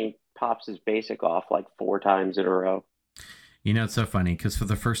it when he pops his basic off like 4 times in a row. You know, it's so funny because for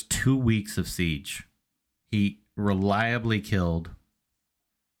the first 2 weeks of Siege, he reliably killed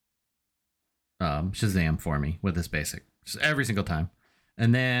Shazam for me with his basic, just every single time.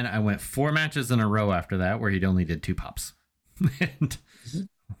 And then I went 4 matches in a row after that where he'd only did 2 pops. And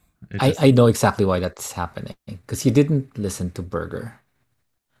I know exactly why that's happening because you didn't listen to Burger.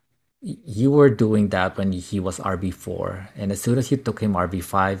 You were doing that when he was RB4, and as soon as you took him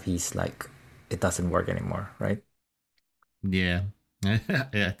RB5, he's like, it doesn't work anymore, right? yeah. I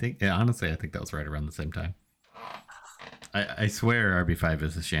think honestly, I think that was right around the same time. I swear RB5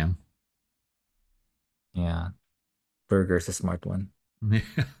 is a sham. Yeah. Burger's a smart one.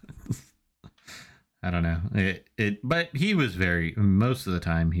 I don't know. But he was most of the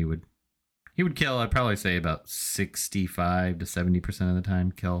time he would kill, I'd probably say about 65 to 70% of the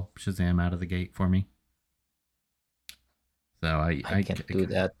time, kill Shazam out of the gate for me. So I can't do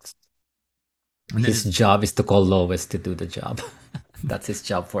that. And His job is to call Lois to do the job. That's his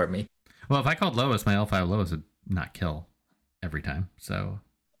job for me. Well, if I called Lois, my L5 Lois would not kill every time. So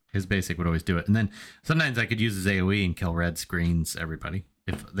his basic would always do it. And then sometimes I could use his AoE and kill red screens everybody.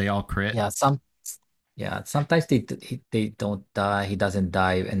 If they all crit. Yeah, sometimes they don't die. He doesn't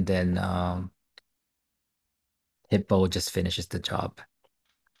die, and then Hippo just finishes the job.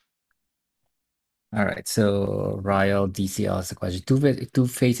 All right, so Ryle DCL has a question.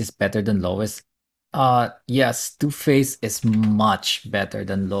 Two-Face is better than Lois. Yes, Two-Face is much better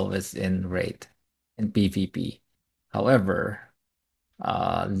than Lois in raid in PvP. However,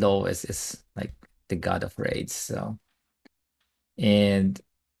 Lois is like the god of raids, so and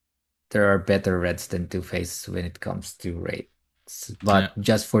there are better reds than Two-Face when it comes to raids. But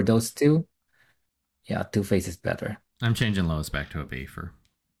just for those two, yeah, Two-Face is better. I'm changing Lois back to a B for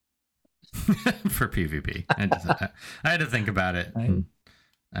for PvP. I had to think about it. Right.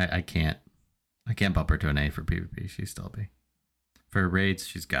 I can't bump her to an A for PvP. She's still a B. For raids,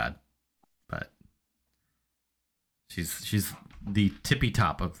 she's God, but She's the tippy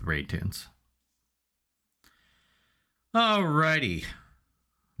top of raid tunes. Alrighty.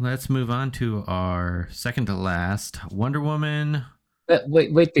 Let's move on to our second to last Wonder Woman.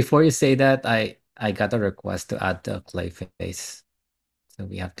 Wait! Before you say that, I got a request to add the Clayface, so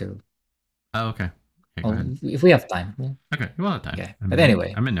we have to. Oh, okay. Okay, go ahead. If we have time. Yeah. Okay, you will have time. Okay, but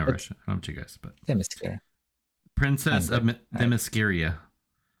anyway, I'm in no rush. I don't know about you guys, but Themyscira. Princess of Alright. Themyscira.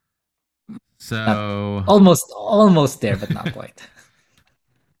 So Almost there, but not quite.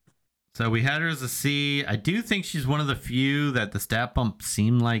 So we had her as a C. I do think she's one of the few that the stat bump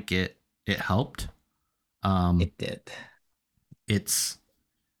seemed like it helped. It did.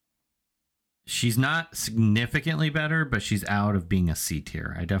 She's not significantly better, but she's out of being a C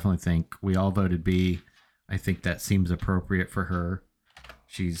tier. I definitely think we all voted B. I think that seems appropriate for her.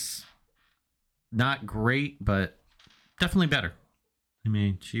 She's not great, but definitely better. I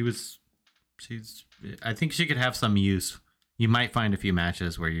mean, I think she could have some use. You might find a few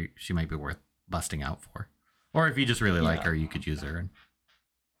matches where she might be worth busting out for. Or if you just really like her, you could use her. And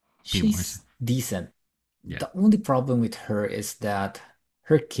she's decent. Yeah. The only problem with her is that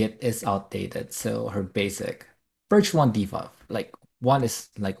her kit is outdated. So her basic Purge 1 debuff, like 1 is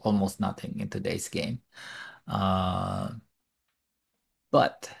like almost nothing in today's game. But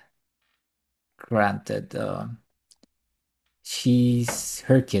granted, her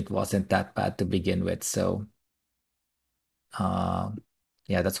kit wasn't that bad to begin with. So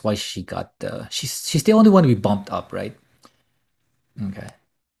yeah, that's why she got she's the only one we bumped up, right? Okay.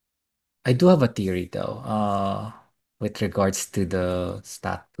 I do have a theory though, with regards to the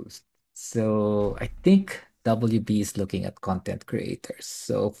stat boost. So I think WB is looking at content creators.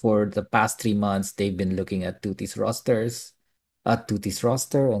 So for the past 3 months, they've been looking at Tuti's roster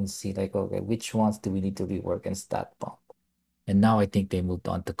and see like, okay, which ones do we need to rework and stat bump? And now I think they moved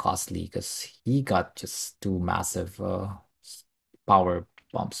on to Costly because he got just 2 massive power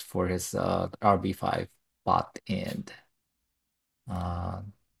bumps for his RB5 bot and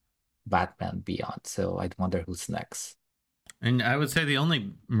Batman Beyond. So I wonder who's next. And I would say the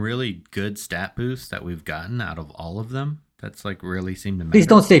only really good stat boost that we've gotten out of all of them that's like really seemed to matter. Please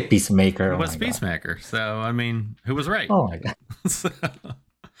don't say Peacemaker. Was Peacemaker. So I mean, who was right? Oh my god. So,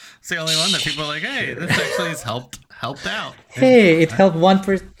 it's the only one that people are like, hey, this actually has helped out. Hey, it helped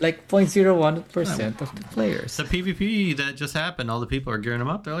 0.01% of the players. The PvP that just happened, all the people are gearing him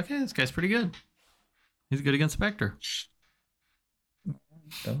up. They're like, hey, this guy's pretty good. He's good against Spectre.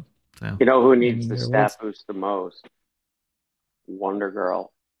 So, you know who needs the stat boost the most? Wonder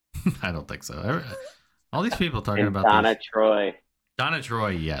Girl. I don't think so. All these people talking about Donna Troy. Donna Troy,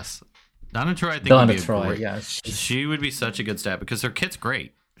 yes. Donna Troy, I think Donna would be Troy, great. yeah. She would be such a good stat because her kit's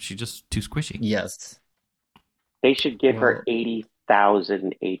great. She's just too squishy. Yes. They should give her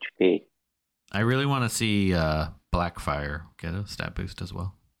 80,000 HP. I really want to see Blackfire get a stat boost as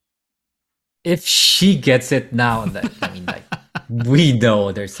well. If she gets it now, I mean, like, we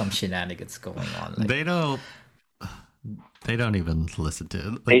know there's some shenanigans going on. Like, They don't even listen to it.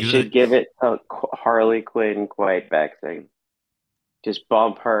 Like, They should give it to Harley Quinn Quitebexing. Just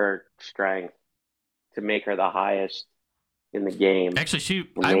bump her strength to make her the highest in the game. Actually,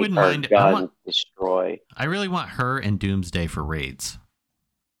 and I make wouldn't her mind. gun destroy. I really want her and Doomsday for raids.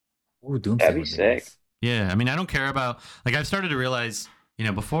 ooh, Doomsday That'd be would be sick. nice. Yeah, I mean, I don't care about like I've started to realize,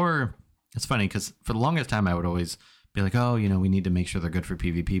 before it's funny because for the longest time I would always be like, oh, we need to make sure they're good for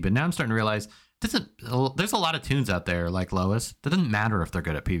PvP. But now I'm starting to realize there's a lot of tunes out there like Lois that doesn't matter if they're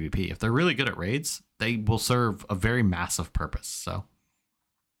good at PvP. If they're really good at raids, they will serve a very massive purpose. So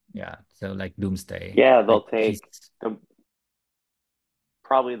Yeah, so like Doomsday. Yeah, they'll like, take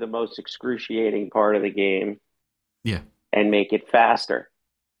probably the most excruciating part of the game. Yeah. And make it faster.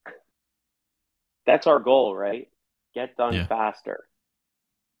 That's our goal, right? Get done faster.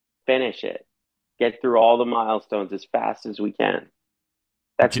 Finish it. Get through all the milestones as fast as we can.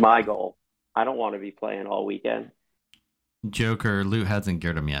 That's my goal. I don't want to be playing all weekend. Joker, Loot hasn't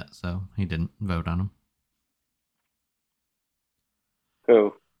geared him yet, so he didn't vote on him.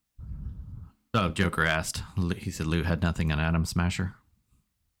 Who? Oh, Joker asked. He said Loot had nothing on Atom Smasher.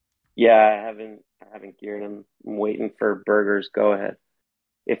 Yeah, I haven't geared him. I'm waiting for Burger's go ahead.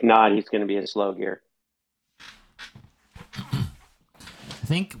 If not, he's going to be a slow gear. I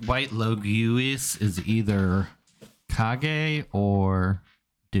think White Loguis is either Kage or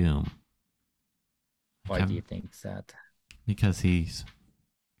Doom. Why do you think that? Because he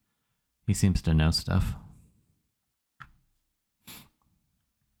seems to know stuff.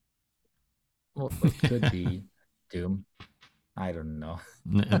 Well, it could be Doom. I don't know.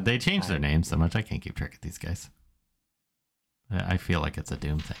 They changed their names so much I can't keep track of these guys. I feel like it's a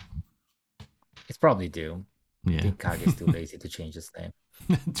Doom thing. It's probably Doom. I Yeah, think Kage's too lazy to change his name.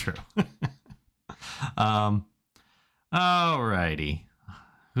 true. Alrighty.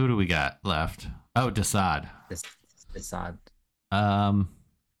 Who do we got left? Oh, Desaad. This odd. Oh,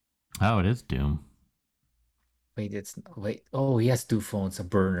 it is Doom. Wait. Oh, he has 2 phones, a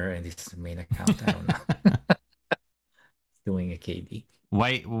burner and his main account. I don't know. Doing a KD.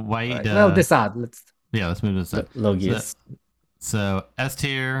 White. Right. Well, this odd. Let's move to Desaad. Logius. So S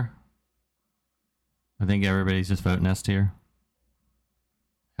tier. I think everybody's just voting S tier.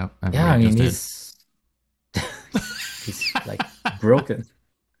 Yep. Yeah, I mean just did. he's like broken.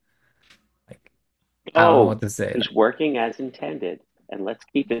 Like I don't know what to say. He's working as intended, and let's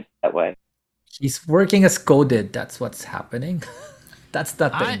keep it that way. He's working as coded. That's what's happening. That's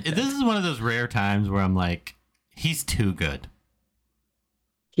the thing. This is one of those rare times where I'm like, he's too good.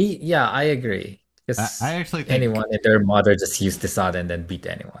 Yeah, I agree. I actually think anyone and their mother just use Desaad and then beat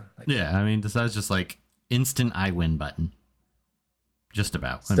anyone. Like, yeah, I mean, Desaad's just like instant I win button. Just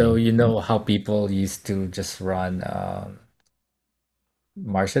about. So you know how people used to just run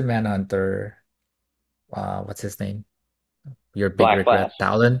Martian Manhunter. What's his name? Your big Black regret, Flash.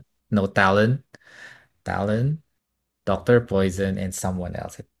 Talon? No, Talon, Doctor Poison, and someone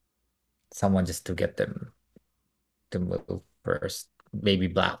else. Someone just to get them to move first. Maybe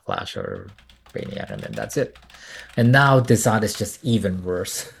Black Flash or Brainiac, and then that's it. And now Desaad is just even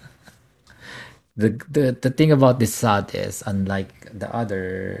worse. The thing about Desaad is, unlike the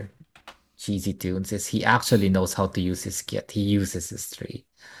other cheesy tunes, is he actually knows how to use his kit. He uses his tree.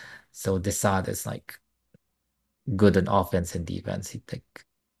 So Desaad is like good on offense and defense.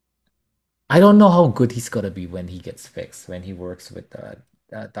 I don't know how good he's gonna be when he gets fixed, when he works with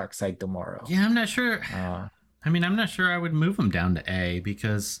Dark Side tomorrow. Yeah, I'm not sure. I mean, I'm not sure I would move him down to A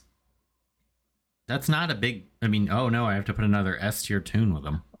because that's not a big. I mean, oh no, I have to put another S tier tune with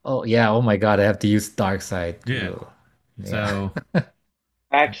him. Oh yeah! Oh my God! I have to use Dark Side. Yeah. So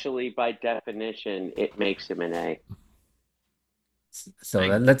actually, by definition, it makes him an A. So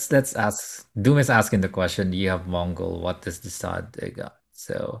let's ask. Doom is asking the question. You have Mongol. What does Desaad got?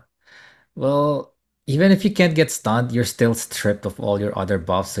 So, well, even if you can't get stunned, you're still stripped of all your other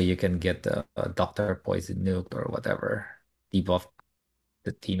buffs, so you can get the Doctor Poison nuked or whatever debuff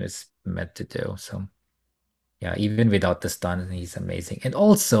the team is meant to do. So. Yeah, even without the stun, he's amazing. And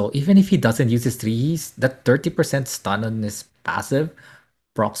also, even if he doesn't use his tree, that 30% stun on his passive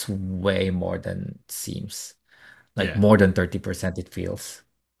procs way more than it seems. Like more than 30% it feels.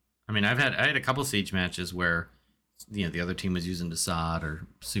 I mean, I had a couple siege matches where the other team was using Desaad or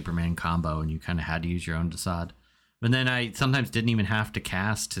Superman combo, and you kind of had to use your own Desaad. But then I sometimes didn't even have to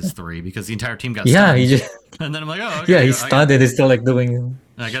cast his 3 because the entire team got stunned. Yeah, he just and then I'm like, oh, okay, yeah, he's stunned and he's still like doing.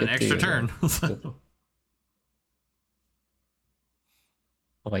 I got an extra turn.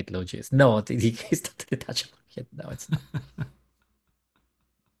 White Logius. No, he's not detachable yet. No, it's not.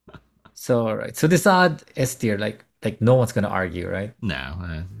 So, all right. So this odd S tier, like no one's gonna argue, right? No,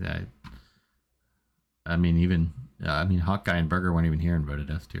 I mean, Hawkeye and Burger weren't even here and voted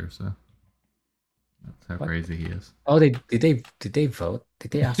S tier, so that's how crazy he is. Oh, did they vote?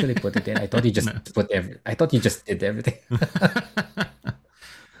 Did they actually put it in? I thought you just I thought you just did everything.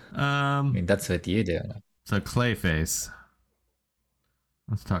 I mean, that's what you do. So Clayface.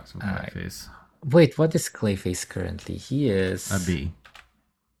 Let's talk some Clayface. Right. Wait, what is Clayface currently? He is a B.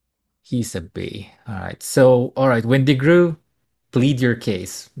 He's a B. All right. So, all right, Windigrew, plead your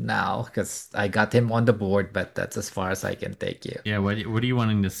case now, because I got him on the board, but that's as far as I can take you. Yeah. What are you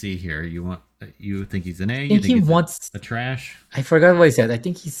wanting to see here? You think he's an A? I think he wants a trash. I forgot what he said. I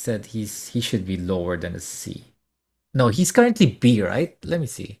think he said he should be lower than a C. No, he's currently B, right? Let me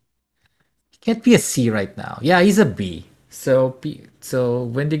see. He can't be a C right now. Yeah, he's a B. So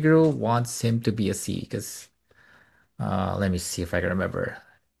Windigrew wants him to be a C because let me see if I can remember.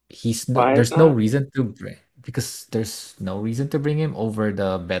 There's no reason to bring him over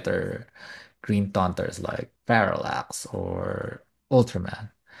the better green taunters like Parallax or Ultraman.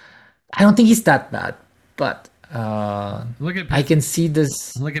 I don't think he's that bad, but I can see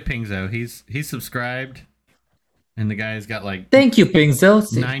this. Look at Pingzo. He's subscribed. And the guy's got like thank you, Pingzo.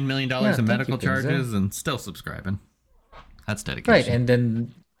 $9 million in medical charges and still subscribing. That's dedication. Right, and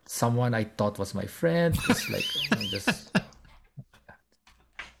then someone I thought was my friend is like just.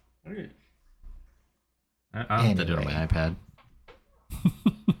 I'll have to do it on my iPad.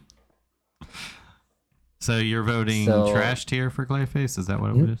 So you're voting trash tier for Clayface? Is that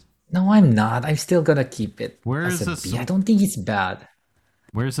what it is? No, I'm not. I'm still gonna keep it. Where is this? B. I don't think he's bad.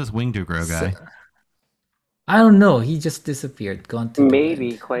 Where's this Wingdugro guy? I don't know. He just disappeared. Gone to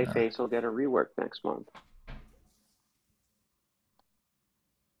maybe Clayface will get a rework next month.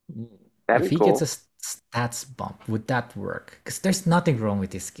 If he gets a stats bump, would that work? Because there's nothing wrong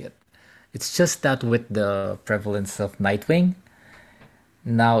with this kit. It's just that with the prevalence of Nightwing,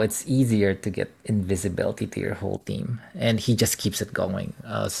 now it's easier to get invisibility to your whole team, and he just keeps it going.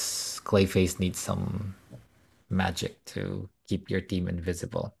 Clayface needs some magic to keep your team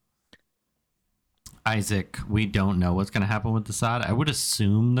invisible. Isaac, we don't know what's going to happen with the sod. I would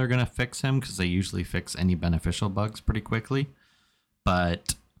assume they're going to fix him because they usually fix any beneficial bugs pretty quickly,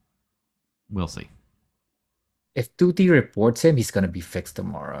 but we'll see. If Tutti reports him, he's gonna be fixed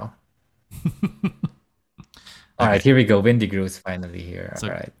tomorrow. All right, here we go. Windigrew is finally here. So,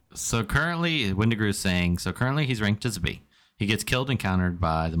 All right. So currently, Windigrew is saying, currently he's ranked as a B. He gets killed and countered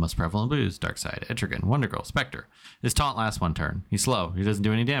by the most prevalent blues, Darkseid, Etrigan, Wonder Girl, Spectre. His taunt lasts 1 turn. He's slow. He doesn't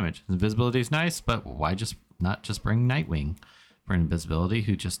do any damage. His invisibility is nice, but why not just bring Nightwing for invisibility,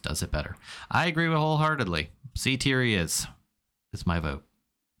 who just does it better? I agree with wholeheartedly. C tier he is. It's my vote.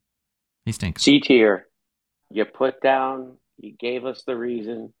 He stinks. C tier. You put down, you gave us the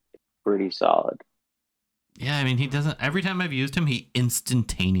reason. Pretty solid. Yeah, I mean, he doesn't... Every time I've used him, he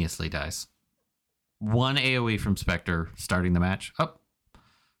instantaneously dies. 1 AoE from Spectre starting the match. Oh,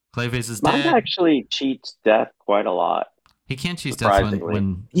 Clayface is dead. Mine actually cheats death quite a lot. He can't cheat death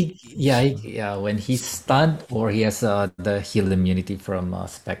when... When he's stunned or he has the heal immunity from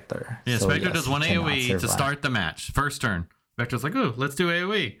Spectre. Yeah, So, Spectre yes, does 1 he cannot AoE to survive. start the match. First turn. Spectre's like, oh, let's do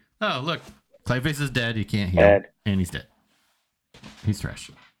AoE. Oh, look. Clayface is dead. He can't heal. Dead. And he's dead. He's trash.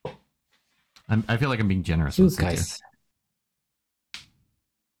 I feel like I'm being generous You with C tier. guys.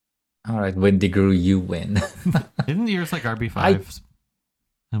 All right, Windigrew, you win. Isn't yours like RB5?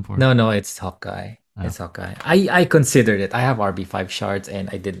 No, it's Hawkeye. Oh. It's Hawkeye. I considered it. I have RB5 shards and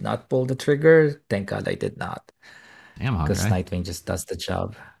I did not pull the trigger. Thank God I did not. Damn, Because Hawkeye. Nightwing just does the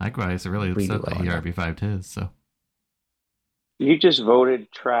job. Likewise, really really upset that well he now. RB5'd his, so... You just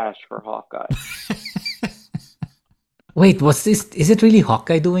voted trash for Hawkeye. Wait, what's this? Is it really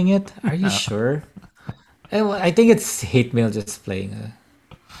Hawkeye doing it? Are you sure? I think it's hate mail just playing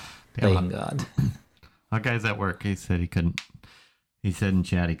Damn, God. Hawkeye's at work. He said he couldn't... He said in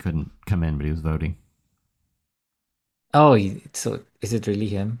chat he couldn't come in, but he was voting. Oh, so is it really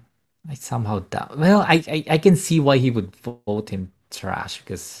him? I somehow doubt. Well, I can see why he would vote him trash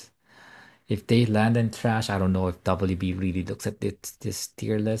because if they land in trash, I don't know if WB really looks at this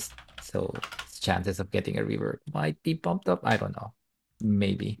tier list. So his chances of getting a rework might be bumped up. I don't know.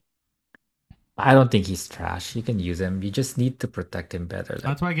 Maybe. I don't think he's trash. You can use him. You just need to protect him better.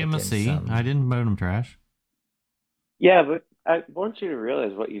 That's why I gave him a against C. I didn't vote him trash. Yeah, but I want you to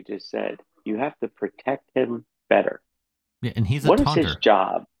realize what you just said. You have to protect him better. Yeah, and he's a What is taunter. his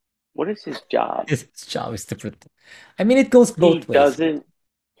job? What is his job? His job is to protect. I mean, it goes both ways.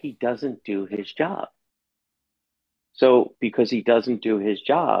 He doesn't do his job. So because he doesn't do his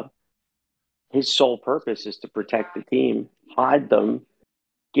job, his sole purpose is to protect the team, hide them,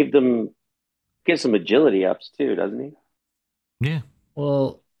 give some agility ups too, doesn't he? Yeah.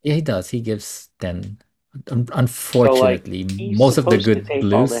 Well, yeah, he does. He gives 10. Unfortunately, He's most of the supposed to good take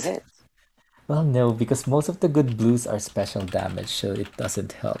all the blues. hits. Well, no, because most of the good blues are special damage, so it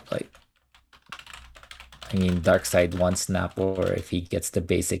doesn't help. Like, I mean, Darkseid one snap, or if he gets the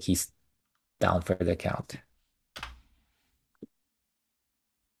basic, he's down for the count.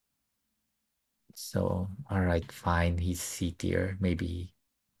 So, all right, fine. He's C tier, maybe.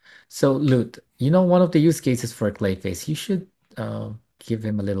 So, Loot, one of the use cases for Clayface, you should give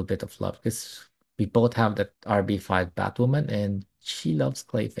him a little bit of love because we both have that RB5 Batwoman, and she loves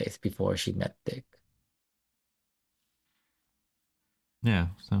Clayface before she met Dick. Yeah,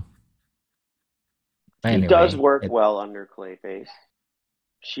 so... He does Anyway, work well under Clayface.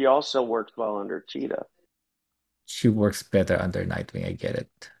 She also works well under Cheetah. she works better under Nightwing. I get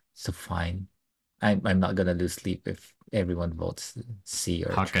it. So fine. I'm not gonna lose sleep if everyone votes C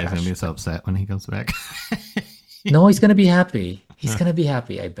or Hawkeye's trash. gonna be so upset when he comes back. No, he's gonna be happy. He's gonna be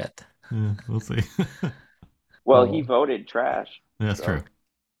happy, I bet. Yeah, we'll see. Well, Oh. he voted trash. That's So- true.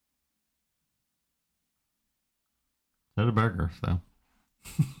 So did Burger, so...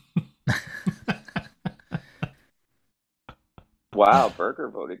 Wow, Burger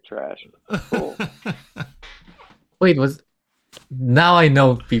voted trash. Cool. Wait, now I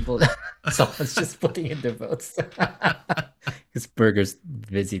know people. Someone's just putting in their votes. Because Burger's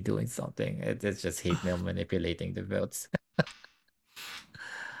busy doing something. It's just hate mail manipulating the votes.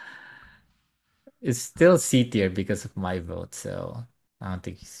 It's still C tier because of my vote, so I don't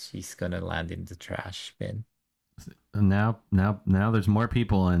think she's gonna land in the trash bin. And now there's more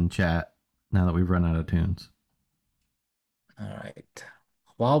people in chat now that we've run out of tunes. All right.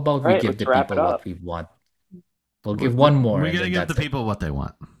 How about we All right, give let's the wrap people it what up. we want? We'll give one more. We and gotta then give the that's it. people what they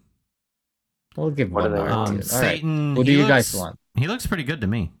want. We'll give What one are they? more tune. All right. Satan. Who do he you guys looks- want? He looks pretty good to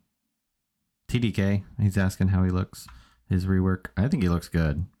me. TDK. He's asking how he looks. His rework. I think he looks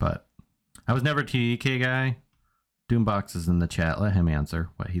good, but I was never a TDK guy. Doombox is in the chat. Let him answer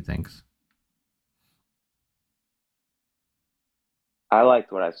what he thinks. I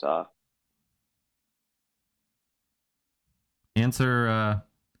liked what I saw. Answer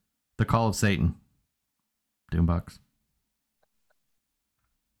the call of Satan. Doombox.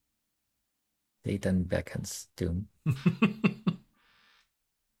 Satan beckons Doom.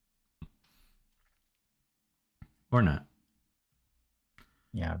 Or not.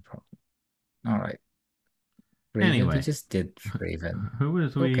 Yeah, probably. All right. Raven, Anyway. we just did Raven. Who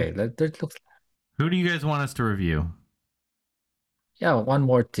is we? Okay, that looks. Who do you guys want us to review? Yeah, one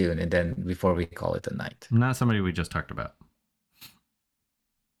more tune, and then before we call it a night. Not somebody we just talked about.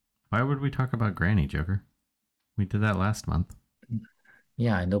 Why would we talk about Granny, Joker? We did that last month.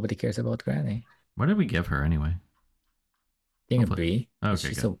 Yeah, nobody cares about Granny. What did we give her anyway? King of Hopefully- Bree. Okay,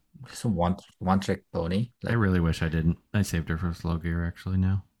 She's good. a one trick pony. I really wish I didn't. I saved her for slow gear actually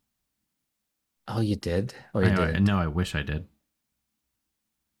now. Oh, you did? Or you I didn't? no, I wish I did.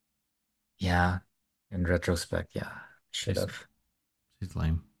 Yeah. In retrospect, yeah. Should She's- have. She's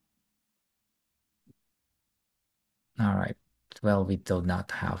lame. All right. Well, we do not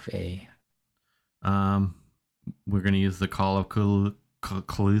have a. We're gonna use the call of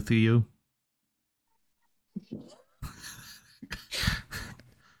Cthulhu.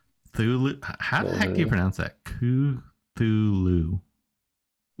 Thulu. How the heck do you pronounce that? Cthulhu.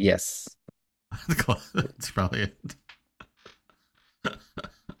 Yes. That's probably it.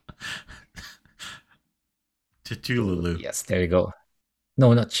 Cthulhu. Yes, there you go.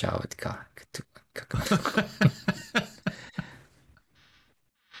 No, not Chow. It's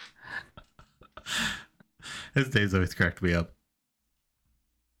His days always cracked me up.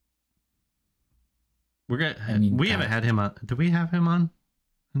 We're gonna. I mean, we haven't had him on. Do we have him on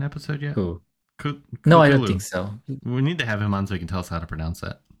an episode yet? Who? Cthulhu. No, I don't think so. We need to have him on so he can tell us how to pronounce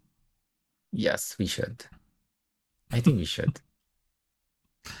that. Yes, we should. I think we should.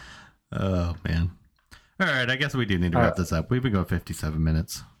 Oh man. All right, I guess we do need to wrap this up. We've been going 57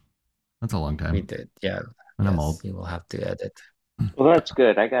 minutes. That's a long time. We did, yeah. And I'm Yes, old. You will have to edit. Well, that's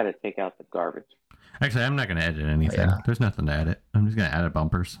good. I got to take out the garbage. Actually, I'm not going to edit anything. yeah. There's nothing to edit. I'm just going to add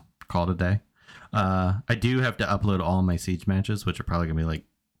bumpers. Call it a day. I do have to upload all my Siege matches, which are probably going to be like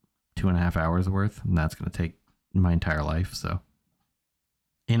 2.5 hours worth, and that's going to take my entire life. So,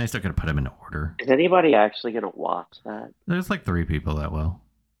 and I still got to put them in order. Is anybody actually going to watch that? There's like 3 people that will.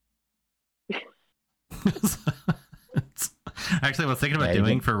 Actually, I was thinking about Yeah, you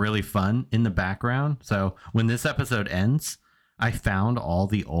doing can- for really fun in the background. So when this episode ends, I found all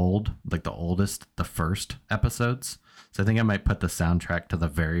the old, like the oldest, the first episodes. So I think I might put the soundtrack to the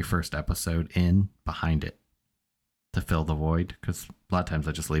very first episode in behind it to fill the void. Because a lot of times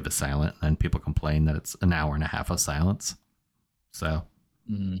I just leave it silent and then people complain that it's an hour and a half of silence. So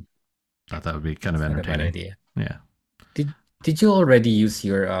thought that would be kind of Not a bad entertaining. idea. Yeah. Did you already use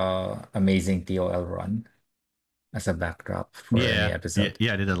your amazing TOL run as a backdrop for any episode?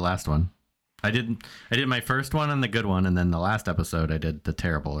 Yeah, I did the last one. I did my first one and the good one, and then the last episode I did the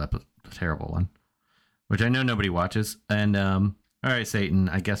terrible one, which I know nobody watches. And all right, Satan,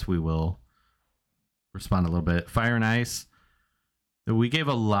 I guess we will respond a little bit. Fire and Ice. We gave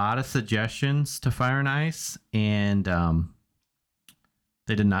a lot of suggestions to Fire and Ice, and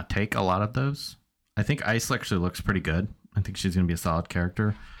they did not take a lot of those. I think Ice actually looks pretty good. I think she's going to be a solid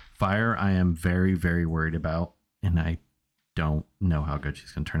character. Fire, I am very, very worried about, and I don't know how good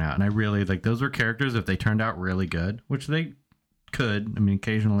she's going to turn out. And I really like those were characters, if they turned out really good, which they could. I mean,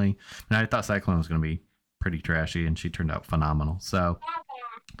 occasionally, and I thought Cyclone was going to be pretty trashy, and she turned out phenomenal. So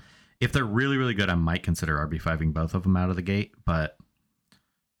if they're really, really good, I might consider RB5ing both of them out of the gate, but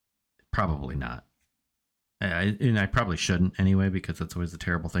probably not. And I probably shouldn't anyway, because that's always a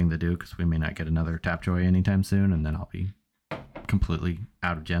terrible thing to do, because we may not get another Tapjoy anytime soon, and then I'll be completely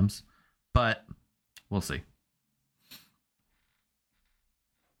out of gems. But we'll see.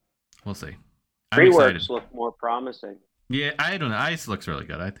 We'll see. I'm excited. Reworks look more promising. Yeah, I don't know. Ice looks really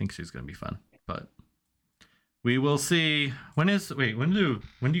good. I think she's going to be fun, but we will see. When do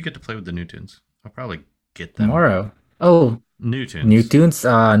you get to play with the new tunes? I'll probably get them Tomorrow. Oh, new tunes. new tunes.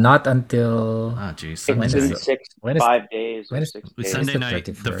 Not until Ah, geez, It's Sunday When in is night. When is- 5 days when or is- 6 It's days. Sunday the night,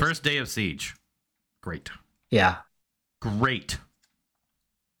 the 31st. first day of Siege. Great. yeah. Great.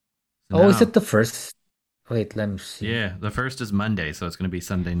 Oh, is now- it the first? Wait, let me see. Yeah, the first is Monday, so it's going to be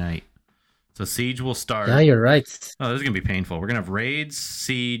Sunday night. So Siege will start. Yeah, you're right. Oh, this is going to be painful. We're going to have raids,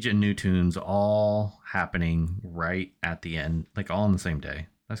 Siege, and new tunes all happening right at the end, like all on the same day.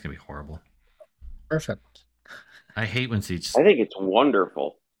 That's going to be horrible. Perfect. I hate when Siege. I think it's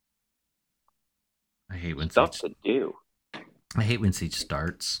wonderful I hate when stuff Siege. to do. I hate when Siege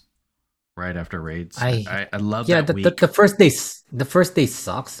starts right after raids. I I love Yeah, that week. the first day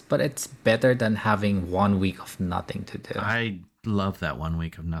sucks, but it's better than having 1 week of nothing to do. I love that 1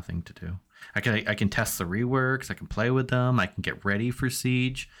 week of nothing to do. I can test the reworks. I can play with them. I can get ready for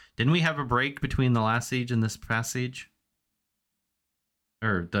Siege. Didn't we have a break between the last Siege and this past Siege?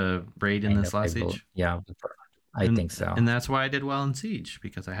 Or the raid in this last Siege? Yeah, I think so. And that's why I did well in Siege,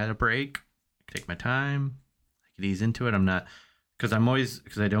 because I had a break. I could take my time. I could ease into it. I'm not, because I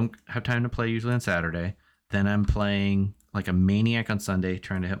don't have time to play usually on Saturday. Then I'm playing like a maniac on Sunday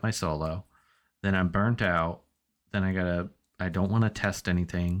trying to hit my solo. Then I'm burnt out. Then I don't want to test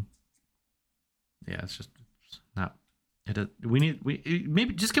anything. Yeah, it's not.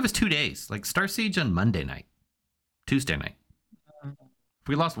 Maybe just give us 2 days. Like start Siege on Monday night, Tuesday night. If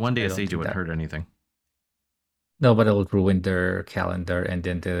we lost 1 day I of don't Siege, it think wouldn't that- hurt anything. No, but it'll ruin their calendar, and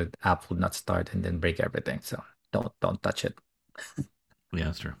then the app will not start, and then break everything. So don't touch it. Yeah,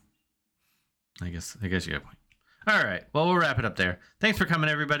 that's true. I guess you got a point. All right. Well, we'll wrap it up there. Thanks for coming,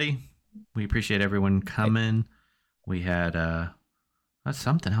 everybody. We appreciate everyone coming. We had that's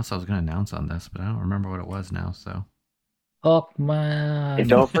something else I was going to announce on this, but I don't remember what it was now. So Oh man! And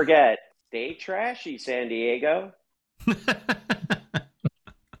don't forget, stay trashy, San Diego. all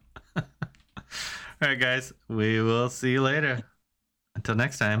right, guys. We will see you later. Until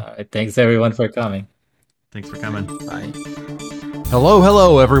next time. All right, thanks everyone for coming. Thanks for coming. Bye.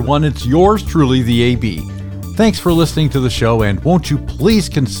 Hello, everyone. It's yours truly, the AB. Thanks for listening to the show, and won't you please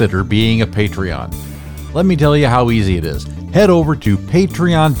consider being a Patreon? Let me tell you how easy it is. Head over to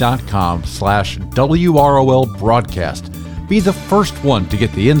patreon.com/WROL broadcast. Be the first one to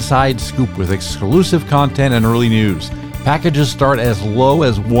get the inside scoop with exclusive content and early news. Packages start as low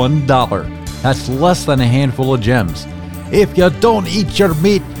as $1. That's less than a handful of gems. If you don't eat your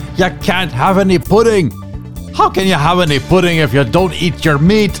meat, you can't have any pudding. How can you have any pudding if you don't eat your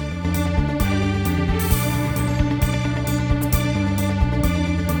meat?